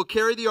priests will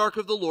carry the Ark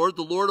of the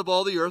Lord of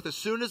all the earth. As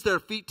soon as their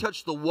feet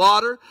touch the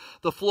water,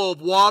 the flow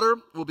of water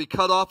will be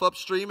cut off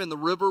upstream, and the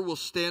river will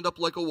stand up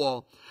like a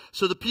wall.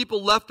 So the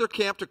people left their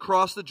camp to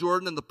cross the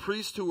Jordan, and the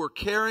priests who were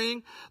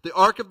carrying the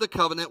Ark of the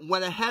Covenant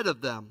went ahead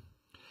of them.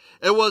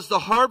 It was the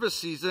harvest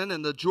season,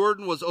 and the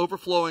Jordan was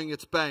overflowing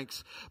its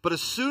banks. But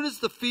as soon as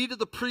the feet of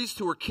the priests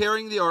who were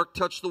carrying the ark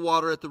touched the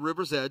water at the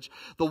river's edge,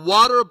 the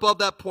water above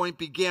that point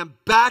began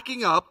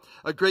backing up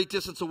a great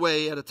distance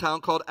away at a town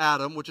called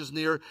Adam, which is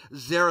near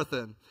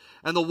Zarethan.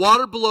 And the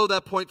water below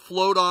that point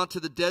flowed on to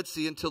the Dead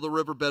Sea until the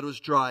riverbed was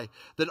dry.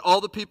 Then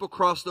all the people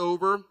crossed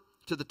over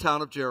to the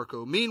town of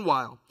Jericho.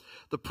 Meanwhile,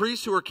 the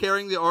priests who were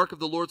carrying the ark of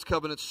the Lord's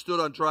covenant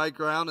stood on dry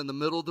ground in the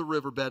middle of the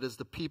riverbed as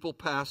the people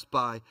passed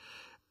by.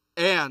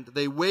 And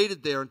they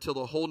waited there until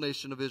the whole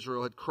nation of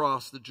Israel had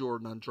crossed the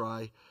Jordan on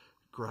dry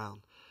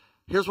ground.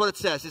 Here's what it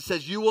says. It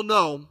says, you will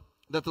know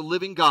that the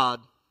living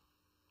God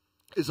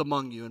is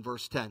among you, in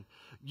verse 10.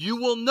 You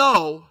will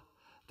know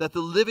that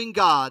the living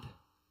God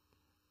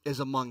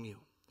is among you.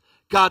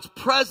 God's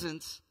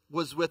presence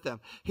was with them.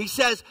 He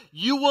says,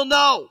 you will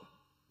know.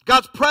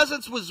 God's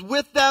presence was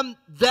with them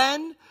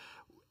then,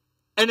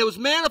 and it was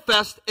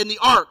manifest in the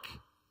ark.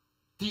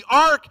 The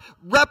ark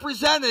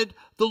represented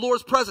the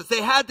Lord's presence.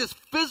 They had this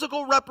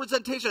physical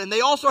representation, and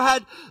they also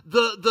had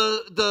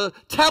the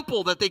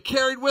temple that they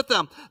carried with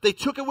them. They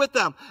took it with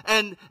them,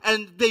 and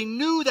they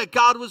knew that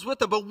God was with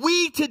them. But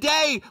we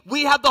today,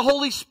 we have the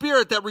Holy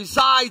Spirit that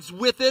resides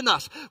within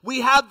us.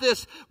 We have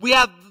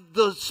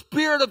the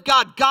Spirit of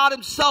God. God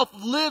himself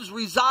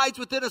resides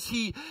within us.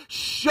 He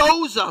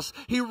shows us,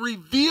 he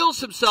reveals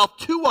himself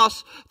to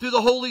us through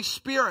the Holy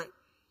Spirit.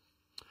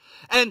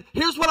 And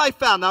here's what I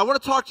found. Now, I want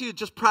to talk to you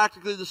just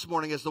practically this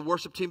morning as the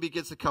worship team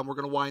begins to come. We're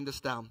going to wind this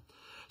down.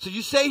 So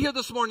you say here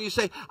this morning, you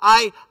say,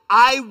 I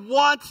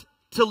want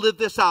to live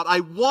this out.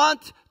 I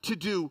want to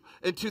do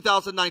in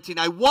 2019.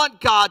 I want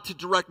God to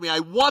direct me. I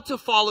want to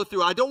follow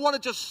through. I don't want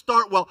to just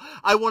start well.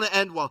 I want to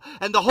end well.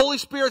 And the Holy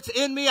Spirit's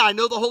in me. I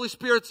know the Holy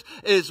Spirit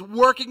is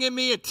working in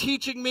me and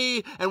teaching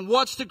me and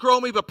wants to grow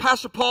me. But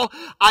Pastor Paul,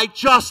 I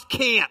just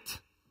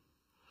can't.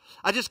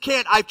 I just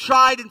can't. I've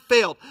tried and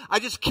failed. I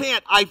just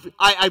can't.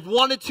 I've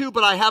wanted to,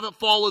 but I haven't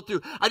followed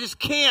through. I just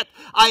can't.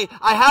 I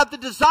have the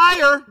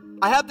desire.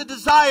 I have the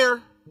desire,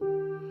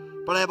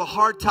 but I have a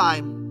hard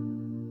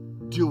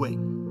time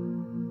doing.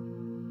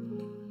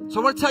 So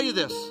I want to tell you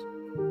this.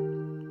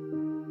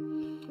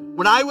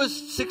 When I was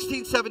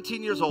 16,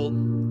 17 years old,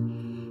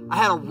 I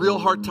had a real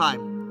hard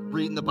time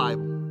reading the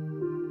Bible.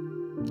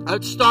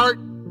 I'd start,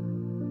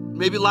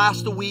 maybe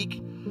last a week,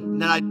 and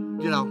then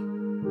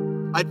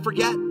I'd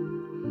forget.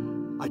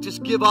 I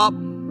just give up,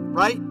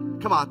 right?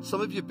 Come on,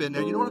 some of you have been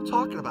there. You know what I'm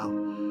talking about.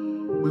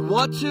 We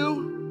want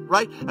to,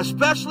 right?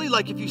 Especially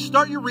like if you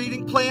start your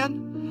reading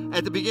plan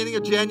at the beginning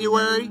of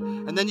January,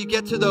 and then you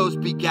get to those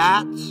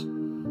begats,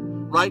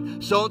 right?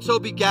 So-and-so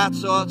begat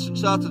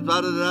so-and-so,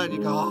 and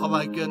you go, oh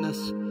my goodness,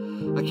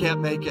 I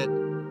can't make it.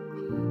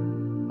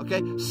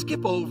 Okay?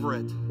 Skip over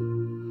it.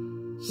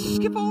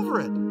 Skip over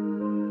it.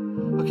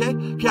 Okay?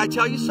 Can I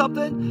tell you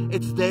something?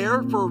 It's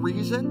there for a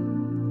reason.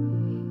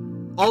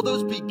 All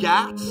those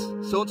begats,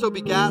 so-and-so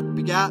begat,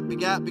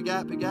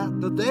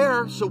 they're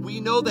there so we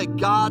know that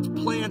God's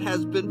plan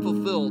has been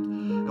fulfilled.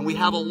 And we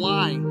have a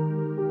line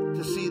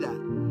to see that.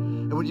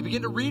 And when you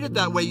begin to read it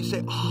that way, you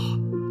say,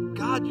 oh,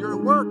 God, you're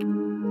at work.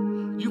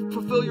 You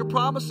fulfill your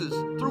promises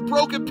through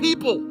broken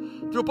people,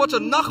 through a bunch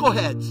of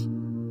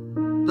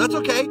knuckleheads. That's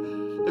okay.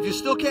 If you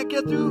still can't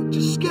get through,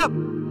 just skip.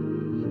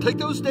 Take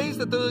those days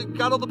that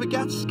got all the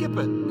begats, skip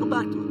it. Go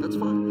back to it. That's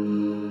fine.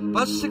 But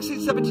I was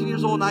 16, 17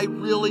 years old, and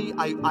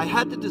I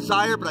had the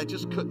desire, but I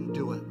just couldn't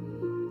do it.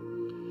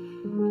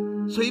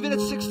 So even at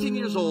 16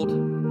 years old,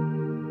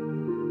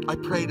 I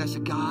prayed, and I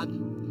said, God,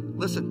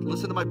 listen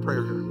to my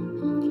prayer here.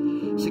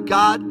 I said,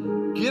 God,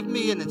 give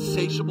me an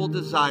insatiable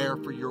desire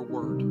for your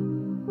word.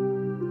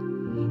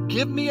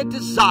 Give me a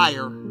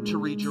desire to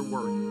read your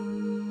word.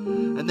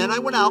 And then I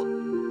went out,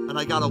 and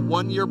I got a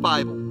 1-year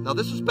Bible. Now,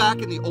 this was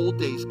back in the old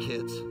days,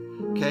 kids,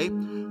 okay?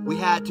 We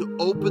had to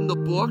open the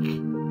book,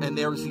 and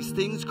there was these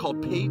things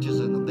called pages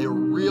in them. They were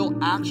real,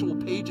 actual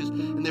pages,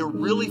 and they were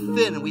really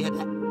thin, and we had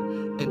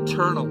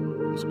internal.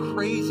 It was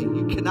crazy.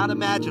 You cannot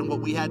imagine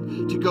what we had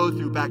to go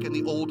through back in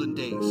the olden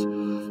days.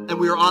 And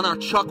we were on our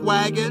chuck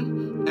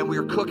wagon, and we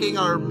were cooking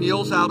our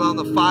meals out on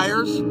the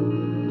fires.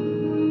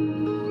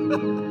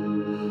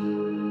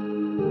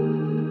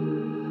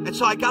 And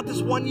so I got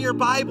this 1-year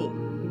Bible.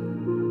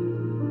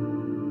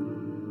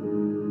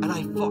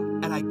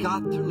 And I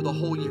got through the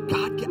whole year.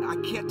 I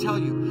can't tell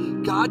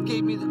you. God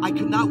gave me, I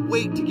could not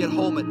wait to get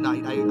home at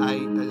night. I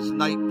was a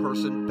night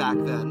person back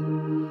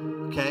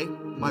then. Okay?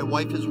 My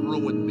wife has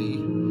ruined me.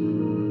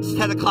 It's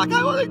 10 o'clock.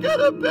 I want to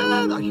go to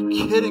bed. Are you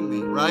kidding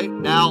me, right?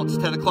 Now it's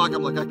 10 o'clock.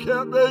 I'm like, I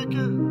can't make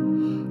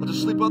it. I'll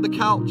just sleep on the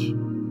couch.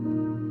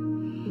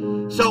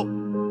 So,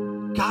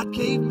 God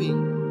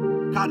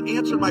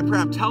answered my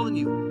prayer. I'm telling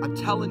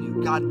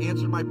you, God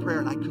answered my prayer,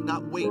 and I could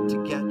not wait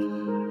to get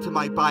to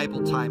my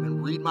Bible time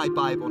and read my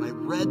Bible. And I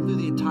read through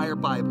the entire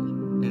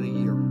Bible in a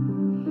year.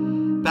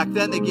 Back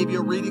then, they gave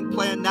you a reading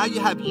plan. Now you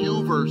have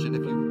YouVersion.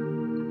 If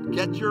you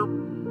get your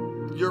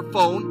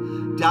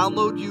phone,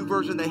 download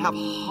YouVersion. They have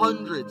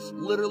hundreds,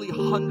 literally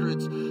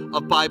hundreds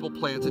of Bible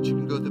plans that you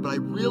can go through. But I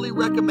really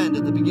recommend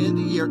at the beginning of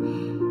the year,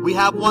 We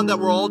have one that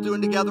we're all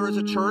doing together as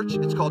a church.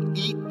 It's called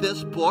Eat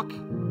This Book.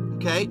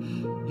 Okay?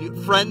 You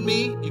friend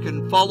me. You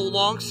can follow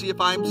along, see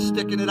if I'm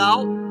sticking it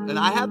out. And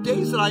I have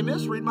days that I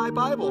miss reading my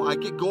Bible. I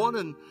get going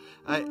and,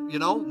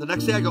 the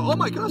next day I go, oh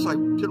my goodness, I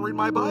didn't read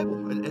my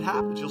Bible. It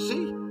happens. You'll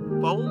see.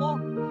 Follow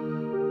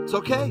along. It's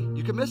okay.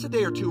 You can miss a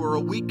day or two or a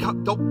week.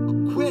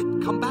 Don't quit.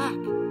 Come back.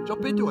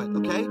 Jump into it,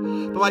 okay?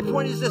 But my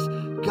point is this.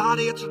 God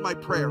answered my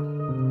prayer.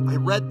 I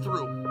read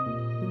through.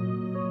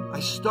 I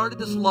started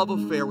this love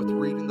affair with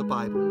reading the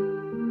Bible.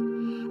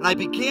 And I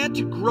began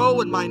to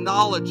grow in my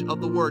knowledge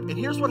of the Word. And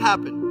here's what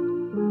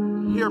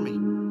happened. Hear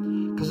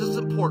me, because this is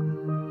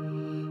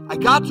important. I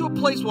got to a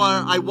place where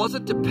I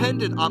wasn't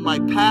dependent on my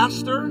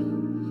pastor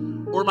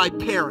or my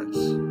parents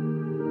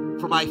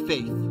for my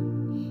faith.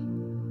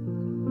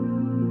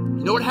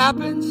 You know what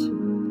happens?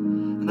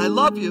 And I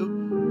love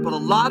you, but a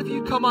lot of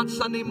you come on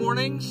Sunday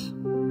mornings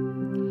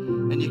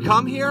and you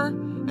come here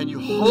and you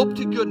hope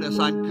to goodness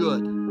I'm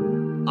good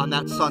on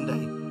that Sunday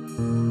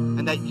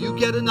and that you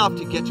get enough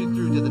to get you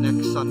through to the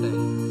next Sunday.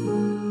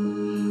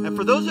 And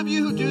for those of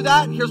you who do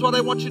that, here's what I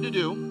want you to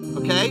do,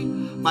 okay?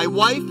 My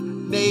wife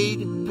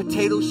made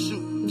potato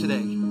soup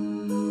today.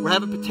 We're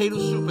having potato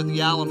soup at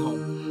the Allen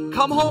home.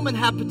 Come home and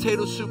have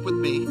potato soup with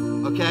me,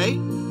 okay?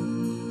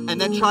 And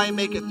then try and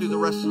make it through the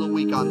rest of the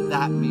week on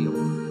that meal.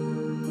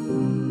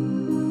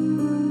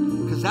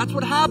 Because that's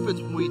what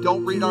happens when we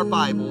don't read our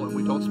Bible and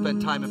we don't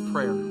spend time in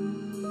prayer.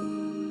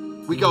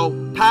 We go,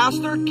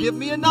 Pastor, give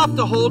me enough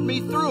to hold me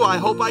through. I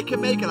hope I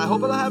can make it. I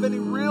hope I don't have any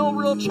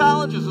real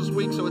challenges this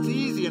week so it's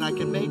easy and I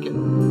can make it.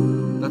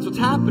 That's what's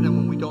happening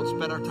when we don't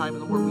spend our time in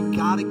the Word. We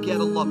got to get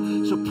a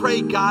love. So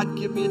pray, God,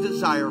 give me a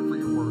desire for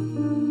your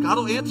Word. God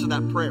will answer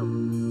that prayer.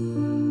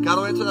 God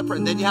will answer that prayer.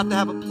 And then you have to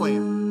have a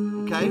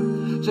plan. Okay?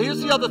 So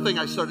here's the other thing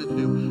I started to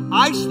do.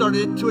 I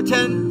started to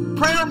attend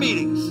prayer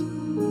meetings.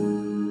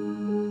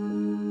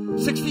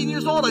 16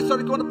 years old, I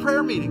started going to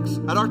prayer meetings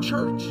at our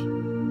church.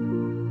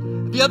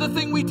 The other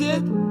thing we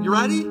did, you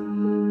ready?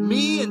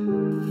 Me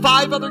and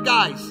 5 other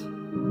guys,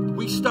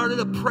 we started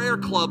a prayer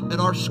club at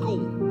our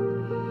school.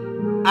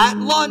 At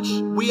lunch,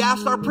 we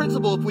asked our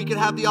principal if we could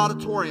have the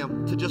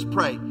auditorium to just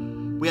pray.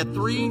 We had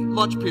 3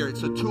 lunch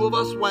periods, so 2 of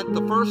us went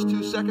the first,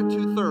 2 second,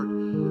 2 third.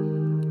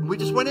 And we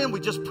just went in,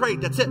 we just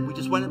prayed. That's it. We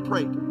just went and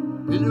prayed.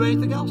 We didn't do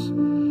anything else.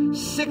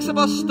 6 of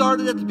us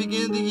started at the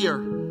beginning of the year.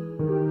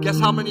 Guess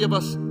how many of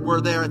us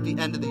were there at the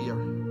end of the year?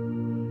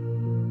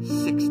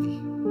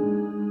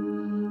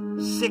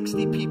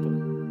 60 people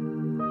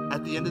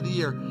at the end of the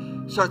year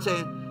start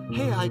saying,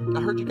 hey, I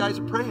heard you guys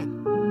are praying.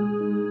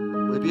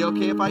 Would it be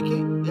okay if I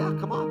came? Yeah,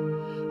 come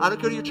on. I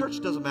don't go to your church.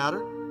 It doesn't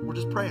matter. We're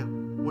just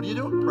praying. What are you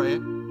doing?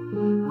 Praying.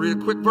 Read a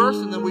quick verse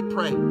and then we'd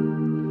pray.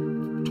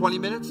 20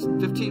 minutes,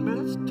 15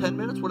 minutes, 10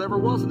 minutes, whatever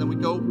it was. And then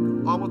we'd go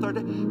on with our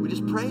day. We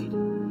just prayed.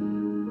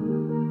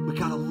 We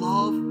got to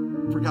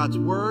love for God's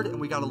Word and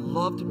we got to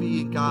love to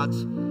be in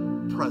God's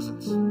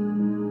presence.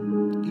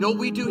 You know what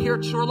we do here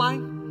at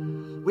Shoreline?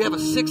 We have a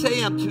 6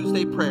 a.m.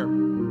 Tuesday prayer.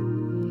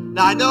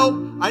 Now, I know,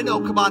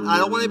 come on, I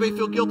don't want anybody to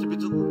feel guilty, but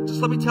just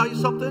let me tell you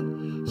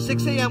something.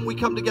 6 a.m. we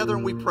come together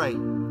and we pray.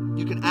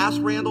 You can ask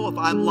Randall if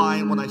I'm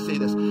lying when I say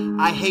this.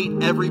 I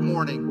hate every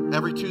morning,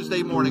 every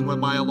Tuesday morning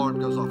when my alarm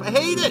goes off. I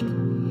hate it.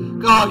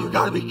 God, you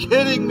got to be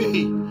kidding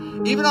me.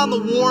 Even on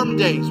the warm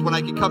days when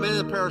I can come in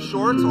a pair of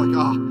shorts, I'm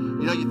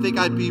like, you think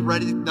I'd be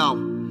ready? No.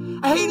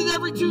 I hate it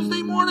every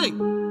Tuesday morning.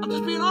 I'm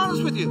just being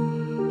honest with you.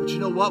 But you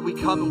know what? We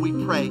come and we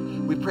pray.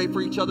 We pray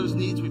for each other's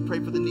needs. We pray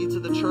for the needs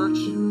of the church.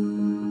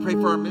 We pray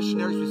for our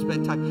missionaries. We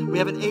spend time. We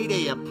have an 8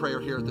 a.m. prayer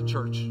here at the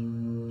church.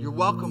 You're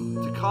welcome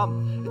to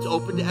come. It's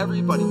open to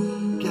everybody.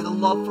 Get a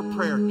love for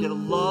prayer. Get a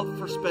love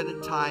for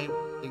spending time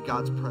in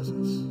God's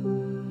presence.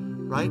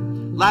 Right?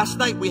 Last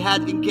night we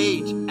had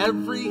Engage.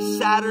 Every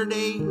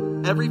Saturday,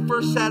 every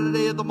first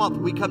Saturday of the month,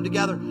 we come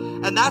together.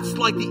 And that's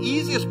like the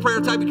easiest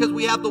prayer time because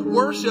we have the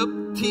worship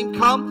team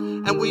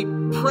come and we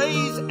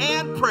praise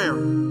and prayer.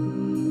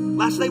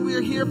 Last night we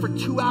were here for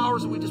 2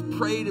 hours and we just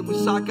prayed and we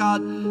saw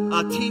God.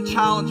 Teen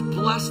Challenge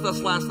blessed us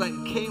last night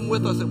and came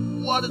with us.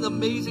 And what an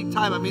amazing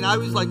time. I mean, I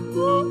was like,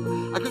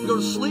 whoa. I couldn't go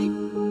to sleep.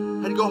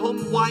 I had to go home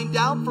and wind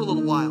down for a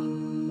little while.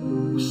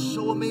 It was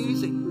so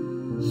amazing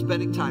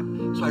spending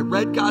time. So I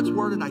read God's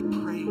Word and I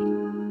prayed.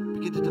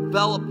 Begin to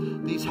develop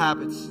these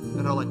habits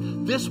in our life.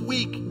 This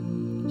week,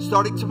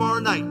 starting tomorrow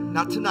night,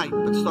 not tonight,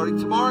 but starting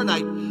tomorrow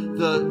night,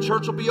 the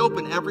church will be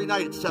open every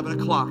night at 7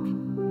 o'clock.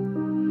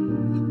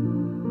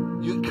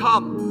 You can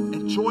come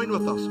and join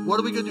with us. What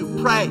are we going to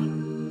do? Pray.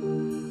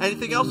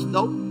 Anything else?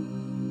 Nope.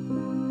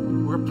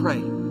 We're going to pray.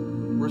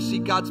 We're going to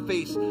seek God's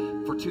face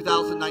for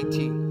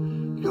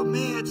 2019. You go,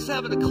 man,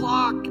 7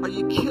 o'clock. Are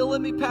you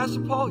killing me,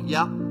 Pastor Paul?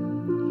 Yeah.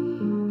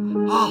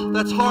 Oh,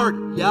 that's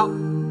hard. Yeah.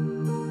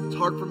 It's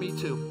hard for me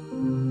too.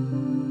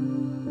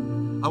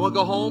 I want to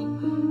go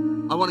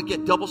home. I want to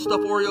get double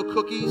stuffed Oreo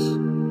cookies,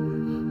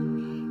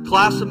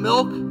 glass of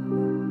milk,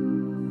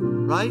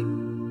 right?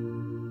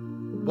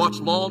 Watch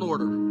Law and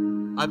Order.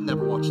 I've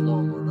never watched Law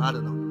and Order. I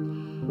don't know.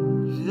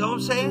 You know what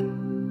I'm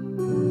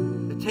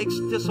saying? It takes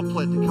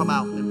discipline to come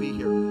out and be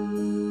here.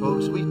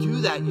 Folks, we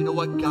do that. You know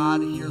what?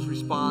 God hears,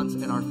 responds,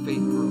 and our faith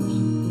grows.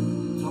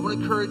 So I want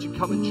to encourage you,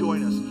 come and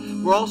join us.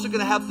 We're also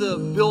going to have the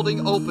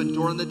building open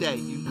during the day.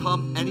 You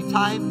come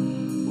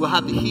anytime. We'll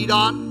have the heat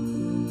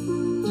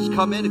on. Just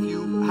come in if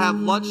you have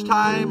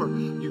lunchtime or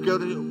you go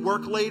to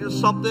work late or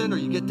something, or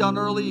you get done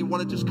early, you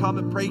want to just come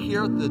and pray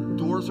here. The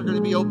doors are going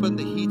to be open.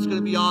 The heat's going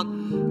to be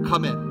on.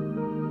 Come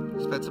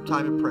in. Spend some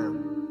time in prayer.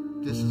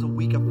 This is a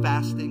week of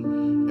fasting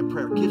and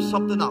prayer. Give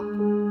something up.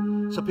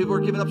 Some people are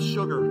giving up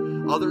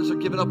sugar. Others are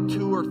giving up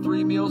 2 or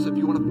 3 meals. If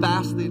you want to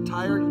fast the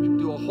entire, you can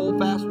do a whole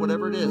fast,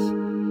 whatever it is.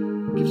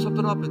 Give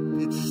something up.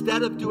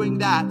 Instead of doing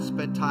that,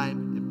 spend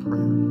time in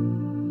prayer.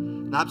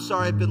 And I'm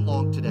sorry I've been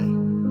long today.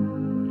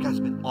 You guys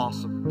have been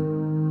awesome.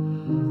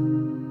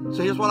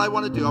 So here's what I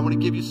want to do. I want to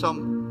give you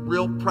some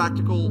real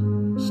practical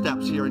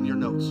steps here in your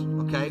notes,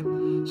 okay?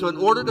 So in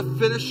order to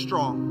finish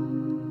strong,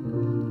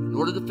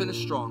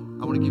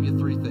 I want to give you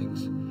 3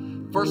 things.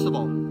 First of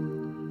all,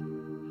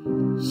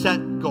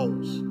 set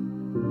goals.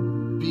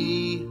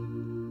 Be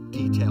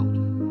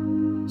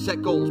detailed.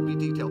 Set goals, be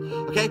detailed.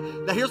 Okay?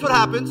 Now here's what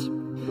happens.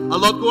 I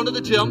love going to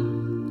the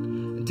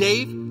gym.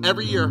 Dave,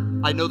 every year,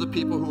 I know the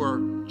people who are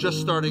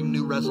just starting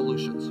new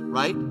resolutions,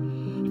 right?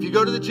 If you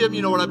go to the gym,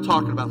 you know what I'm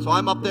talking about. So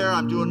I'm up there,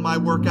 I'm doing my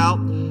workout,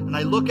 and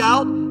I look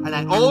out, and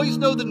I always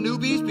know the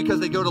newbies because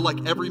they go to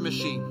like every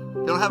machine.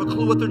 They don't have a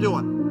clue what they're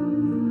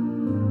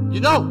doing. You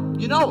know,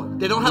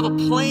 they don't have a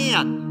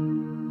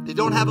plan. They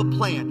don't have a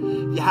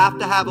plan. You have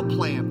to have a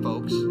plan,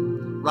 folks.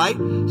 Right?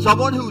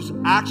 Someone who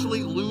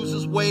actually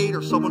loses weight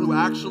or someone who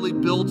actually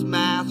builds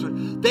mass,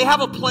 they have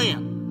a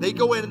plan. They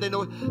go in and they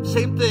know.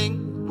 Same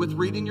thing with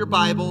reading your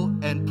Bible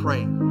and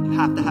praying. You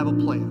have to have a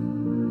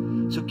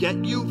plan. So get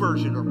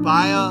YouVersion or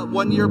buy a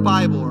 1-year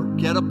Bible or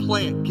get a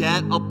plan.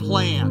 Get a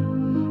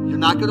plan. You're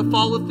not going to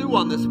follow through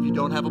on this if you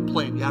don't have a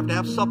plan. You have to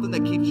have something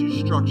that keeps you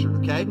structured,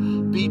 okay?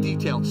 Be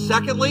detailed.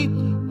 Secondly,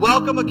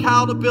 welcome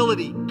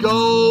accountability.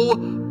 Go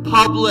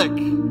public.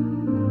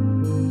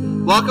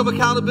 Welcome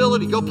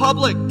accountability. Go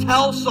public.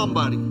 Tell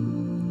somebody.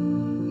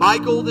 My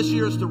goal this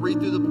year is to read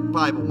through the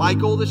Bible. My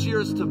goal this year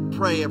is to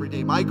pray every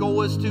day. My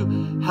goal is to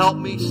help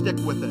me stick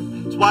with it.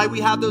 It's why we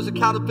have those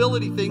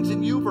accountability things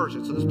in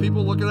YouVersion. So there's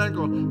people looking at it and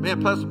going,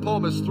 man, Pastor Paul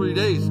missed 3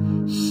 days.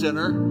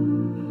 Sinner.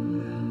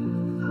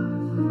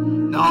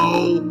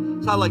 No.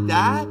 It's not like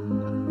that.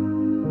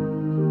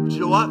 But you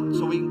know what?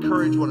 So we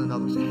encourage one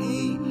another. Say,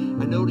 hey,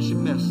 I noticed you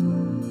missed.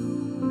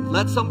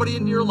 Let somebody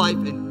into your life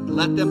and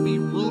let them be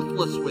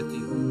ruthless with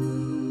you.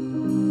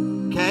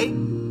 Okay?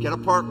 Get a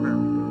partner.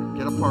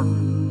 Get a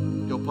partner.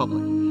 Go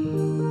public.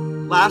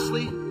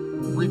 Lastly,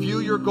 review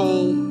your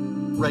goal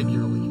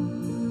regularly.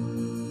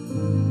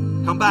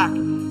 Come back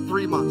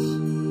 3 months.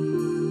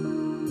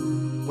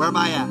 Where am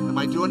I at? Am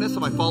I doing this?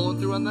 Am I following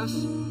through on this?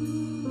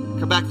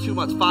 Come back 2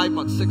 months, 5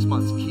 months, 6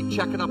 months. Keep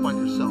checking up on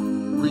yourself.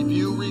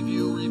 Review.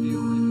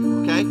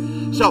 Okay?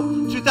 So,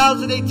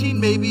 2018,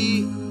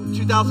 maybe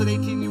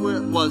 2018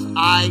 was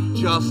I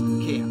just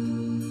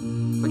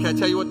can't. But can I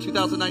tell you what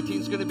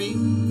 2019 is going to be?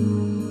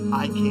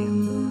 I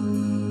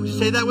can. Would you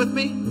say that with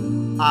me?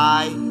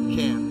 I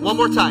can. One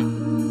more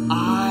time.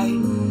 I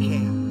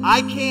can.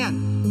 I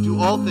can do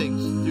all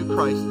things through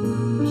Christ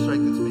who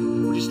strengthens me.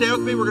 Would you stay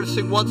with me? We're going to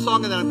sing one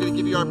song and then I'm going to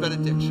give you our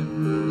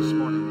benediction this morning.